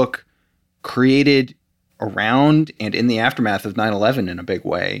a book created around and in the aftermath of 9/11 in a big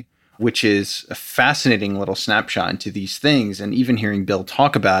way, which is a fascinating little snapshot into these things. And even hearing Bill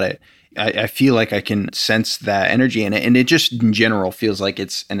talk about it, I feel like I can sense that energy in it. And it just in general feels like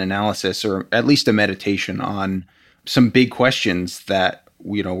it's an analysis or at least a meditation on some big questions that,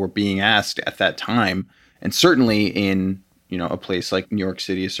 were being asked at that time. And certainly in, a place like New York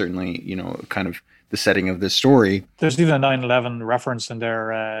City is certainly, kind of the setting of this story. There's even a 9/11 reference in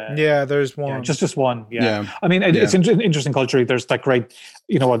there. Yeah, there's one. Yeah, just one. Yeah. I mean, it's interesting culturally. There's that great,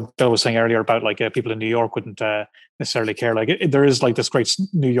 what Bill was saying earlier about like people in New York wouldn't necessarily care. Like there is like this great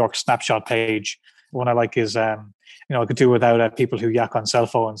New York snapshot page. One I like is, I could do without people who yak on cell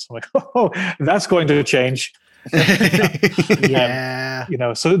phones. I'm like, oh, that's going to change. Yeah.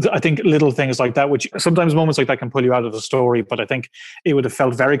 So I think little things like that, which sometimes moments like that can pull you out of the story, but I think it would have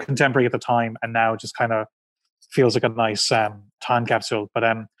felt very contemporary at the time and now just kind of feels like a nice time capsule. But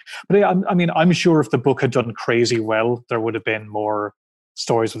yeah, I mean, I'm sure if the book had done crazy well, there would have been more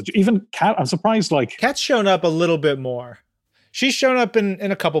stories with even Kat. I'm surprised. Like Kat's shown up a little bit more. She's shown up in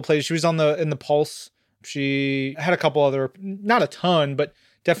a couple places. She was in the Pulse. She had a couple other, not a ton, but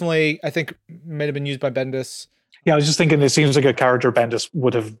definitely I think might have been used by Bendis. Yeah, I was just thinking it seems like a character Bendis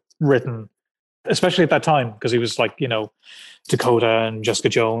would have written, especially at that time, because he was like, Dakota and Jessica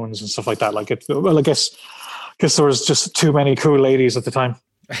Jones and stuff like that. Like, I guess there was just too many cool ladies at the time.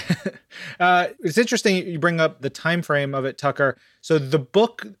 It's interesting you bring up the time frame of it, Tucker. So the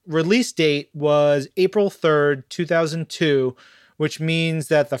book release date was April 3rd, 2002, which means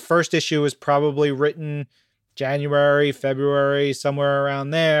that the first issue was probably written January, February, somewhere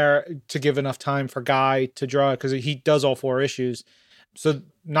around there to give enough time for Guy to draw, because he does all 4 issues. So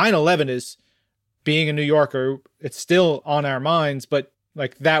 9/11 is, being a New Yorker, it's still on our minds, but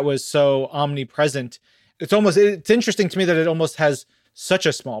like that was so omnipresent. It's interesting to me that it almost has such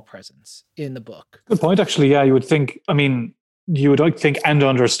a small presence in the book. Good point, actually. Yeah, you would think, you would like think and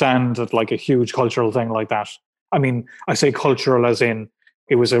understand that like a huge cultural thing like that. I mean, I say cultural as in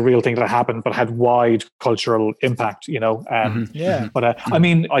it was a real thing that happened, but had wide cultural impact, Yeah. But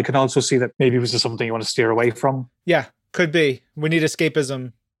I can also see that maybe it was just something you want to steer away from. Yeah, could be. We need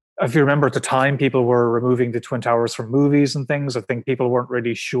escapism. If you remember at the time, people were removing the Twin Towers from movies and things. I think people weren't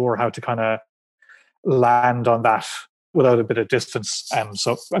really sure how to kind of land on that without a bit of distance.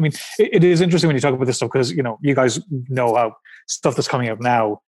 So, I mean, it is interesting when you talk about this stuff because, you guys know how stuff that's coming up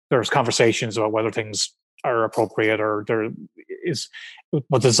now, there's conversations about whether things are appropriate or there is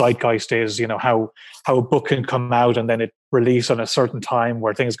what the zeitgeist is, how a book can come out and then it release on a certain time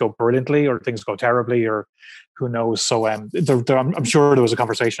where things go brilliantly or things go terribly or who knows. So I'm sure there was a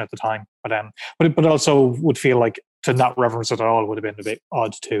conversation at the time, but it also would feel like to not reference it at all would have been a bit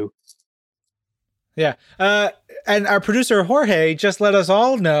odd too. Yeah. And our producer, Jorge, just let us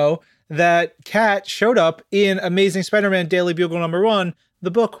all know that Kat showed up in Amazing Spider-Man Daily Bugle #1,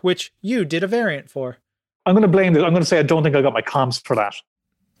 the book which you did a variant for. I'm going to blame this. I'm going to say I don't think I got my comps for that.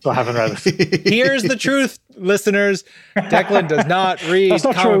 So I haven't read it. Here's the truth, listeners. Declan does not read That's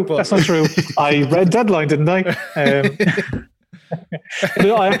not comic true. books. That's not true. I read Deadline, didn't I? I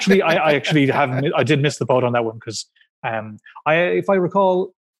did miss the boat on that one because if I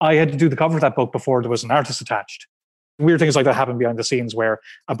recall, I had to do the cover of that book before there was an artist attached. Weird things like that happen behind the scenes where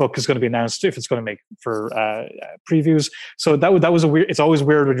a book is going to be announced if it's going to make for previews. So that was a weird. It's always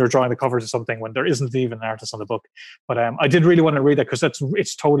weird when you're drawing the cover to something when there isn't even an artist on the book. But I did really want to read that because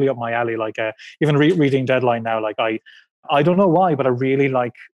it's totally up my alley. Like even reading Deadline now, like I don't know why, but I really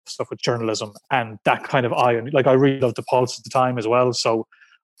like stuff with journalism and that kind of eye. Like I really loved the Pulse at the time as well. So,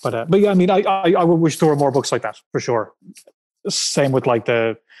 but yeah, I mean, I would wish there were more books like that for sure. Same with like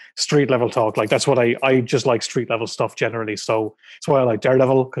the street level talk. Like that's what I just like street level stuff generally. So that's why I like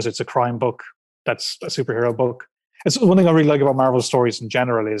Daredevil, because it's a crime book. That's a superhero book. It's one thing I really like about Marvel stories in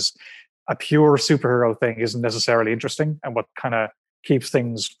general is a pure superhero thing isn't necessarily interesting. And what kind of keeps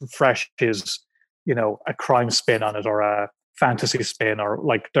things fresh is, a crime spin on it or a fantasy spin or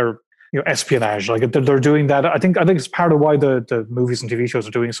like they're, espionage. Like they're doing that. I think it's part of why the movies and TV shows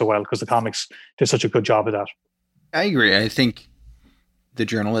are doing so well because the comics did such a good job of that. I agree. I think the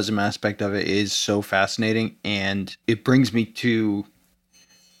journalism aspect of it is so fascinating, and it brings me to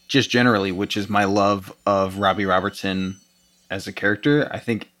just generally, which is my love of Robbie Robertson as a character. I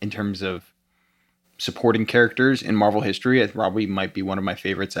think in terms of supporting characters in Marvel history, Robbie might be one of my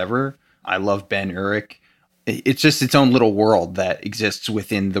favorites ever. I love Ben Urich. It's just its own little world that exists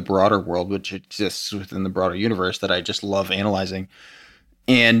within the broader world, which exists within the broader universe that I just love analyzing.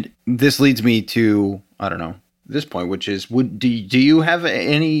 And this leads me to, I don't know, this point, which is, do you have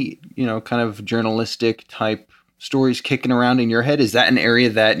any, kind of journalistic type stories kicking around in your head? Is that an area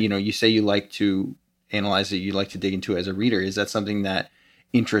that, you say you like to analyze, that you like to dig into as a reader? Is that something that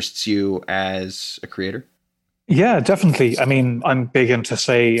interests you as a creator? Yeah, definitely. I mean, I'm big into,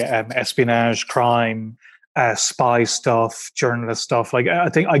 say, espionage, crime, spy stuff, journalist stuff. Like,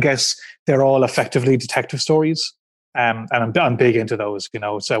 I guess they're all effectively detective stories. And I'm big into those,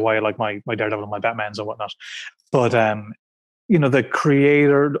 so why I like my Daredevil and my Batmans and whatnot. But, the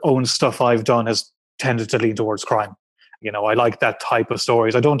creator-owned stuff I've done has tended to lean towards crime. I like that type of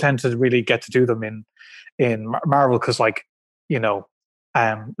stories. I don't tend to really get to do them in Marvel because, like,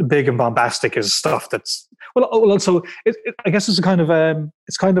 big and bombastic is stuff that's also. I guess it's kind of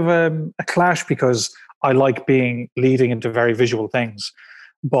a clash because I like leading into very visual things,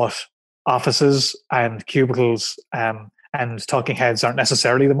 but offices and cubicles and talking heads aren't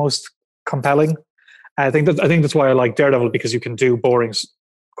necessarily the most compelling. I think that's why I like Daredevil, because you can do boring,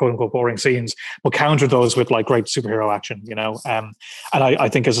 quote unquote, boring scenes, but counter those with like great superhero action, and I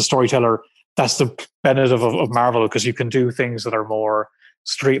think as a storyteller, that's the benefit of Marvel, because you can do things that are more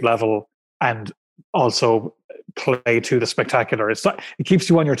street level and also play to the spectacular. It keeps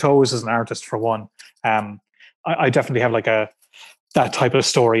you on your toes as an artist, for one. I definitely have like that type of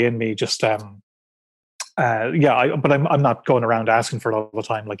story in me. Just but I'm not going around asking for it all the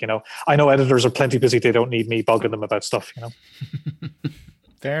time. Like, I know editors are plenty busy. They don't need me bugging them about stuff.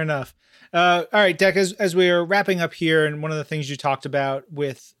 Fair enough. All right, Deck, as we're wrapping up here, and one of the things you talked about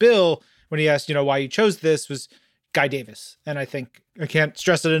with Bill when he asked, why you chose this was Guy Davis. And I think I can't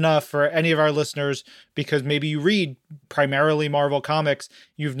stress it enough for any of our listeners, because maybe you read primarily Marvel comics,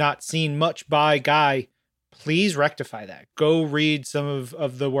 you've not seen much by Guy. Please rectify that. Go read some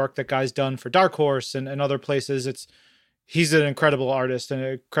of the work that Guy's done for Dark Horse and other places. He's an incredible artist and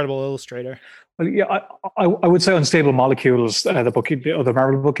an incredible illustrator. Well, yeah, I would say Unstable Molecules, the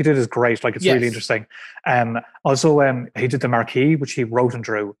Marvel book he did is great. Like, it's really interesting. Also, he did the Marquee, which he wrote and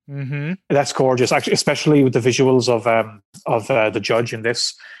drew. Mm-hmm. That's gorgeous, actually, especially with the visuals of the Judge in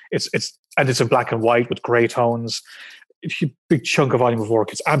this. It's in black and white with grey tones. Big chunk of volume of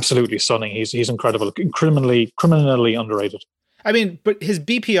work. It's absolutely stunning. He's incredible, criminally underrated. I mean, but his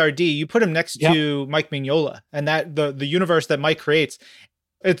BPRD, you put him next to Mike Mignola, and that the universe that Mike creates,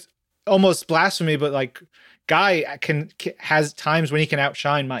 it's almost blasphemy, but like Guy has times when he can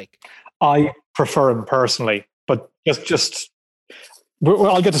outshine Mike. I prefer him personally, but just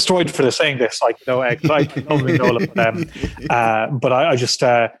I'll get destroyed for saying this, like, I love Mignola, but I just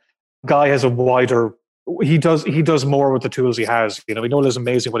Guy has a wider. He does more with the tools he has. Mignola is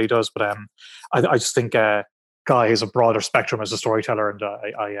amazing what he does, but I just think Guy has a broader spectrum as a storyteller, and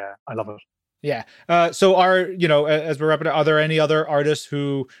I love it. Yeah. So as we're wrapping up, are there any other artists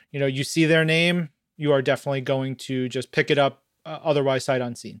who, you see their name, you are definitely going to just pick it up, otherwise sight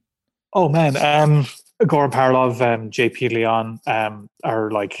unseen? Oh man. Goran Parlov, JP Leon, are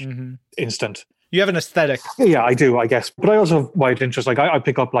like instant. You have an aesthetic. Yeah, I do, I guess. But I also have wide interest. Like, I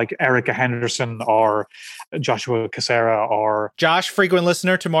pick up like Erica Henderson or Joshua Cassera or... Josh, frequent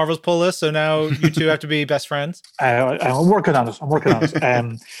listener to Marvel's Pull List, so now you two have to be best friends. I'm working on it.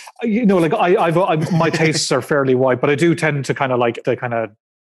 My tastes are fairly wide, but I do tend to kind of like the kind of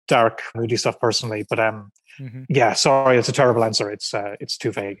dark, moody stuff personally. But yeah, sorry, it's a terrible answer. It's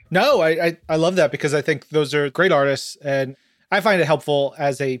too vague. No, I love that, because I think those are great artists, and I find it helpful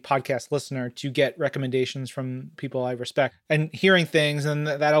as a podcast listener to get recommendations from people I respect and hearing things, and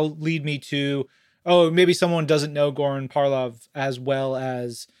that'll lead me to, maybe someone doesn't know Goran Parlov as well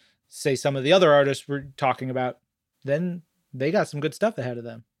as, say, some of the other artists we're talking about. Then they got some good stuff ahead of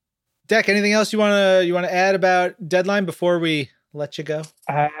them. Deck, anything else you want to add about Deadline before we let you go?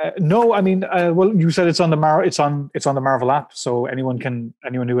 No, I mean, well, you said it's on the Marvel app, so anyone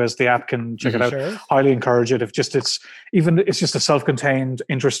who has the app can check it out. Sure. Highly encourage it. It's just a self-contained,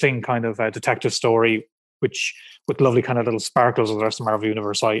 interesting kind of detective story, which with lovely kind of little sparkles of the rest of the Marvel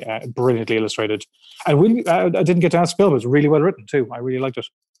universe. Brilliantly illustrated, and I didn't get to ask Bill, but it's really well written too. I really liked it.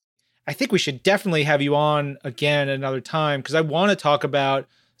 I think we should definitely have you on again another time, because I want to talk about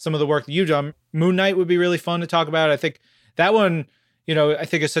some of the work that you've done. Moon Knight would be really fun to talk about. I think that one, I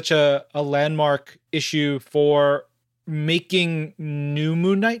think is such a landmark issue for making new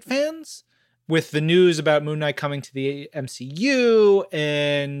Moon Knight fans, with the news about Moon Knight coming to the MCU,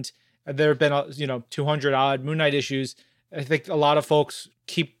 and there have been 200 odd Moon Knight issues. I think a lot of folks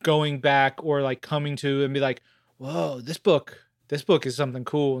keep going back or like coming to and be like, whoa, this book is something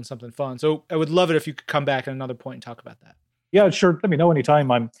cool and something fun. So I would love it if you could come back at another point and talk about that. Yeah, sure. Let me know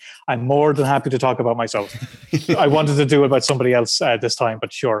anytime. I'm more than happy to talk about myself. I wanted to do it about somebody else this time,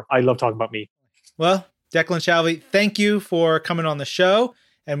 but sure, I love talking about me. Well, Declan Shalvey, thank you for coming on the show,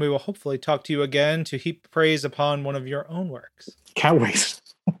 and we will hopefully talk to you again to heap praise upon one of your own works. Can't wait.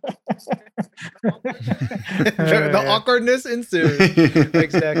 The awkwardness ensues.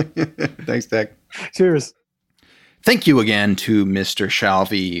 Thanks, Deck. Thanks, Deck. Cheers. Thank you again to Mr.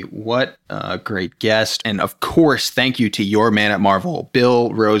 Shalvey. What a great guest. And of course, thank you to your man at Marvel, Bill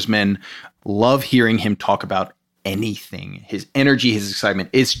Roseman. Love hearing him talk about anything. His energy, his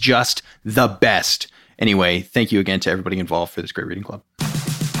excitement is just the best. Anyway, thank you again to everybody involved for this great reading club.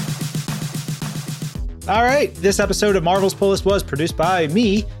 All right, this episode of Marvel's Pull List was produced by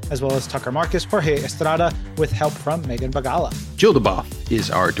me, as well as Tucker Marcus, Jorge Estrada, with help from Megan Bagala. Jill DeBoff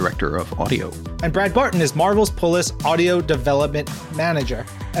is our director of audio. And Brad Barton is Marvel's Pull List audio development manager.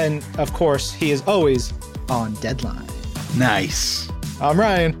 And of course, he is always on deadline. Nice. I'm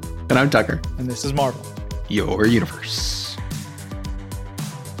Ryan. And I'm Tucker. And this is Marvel, your universe.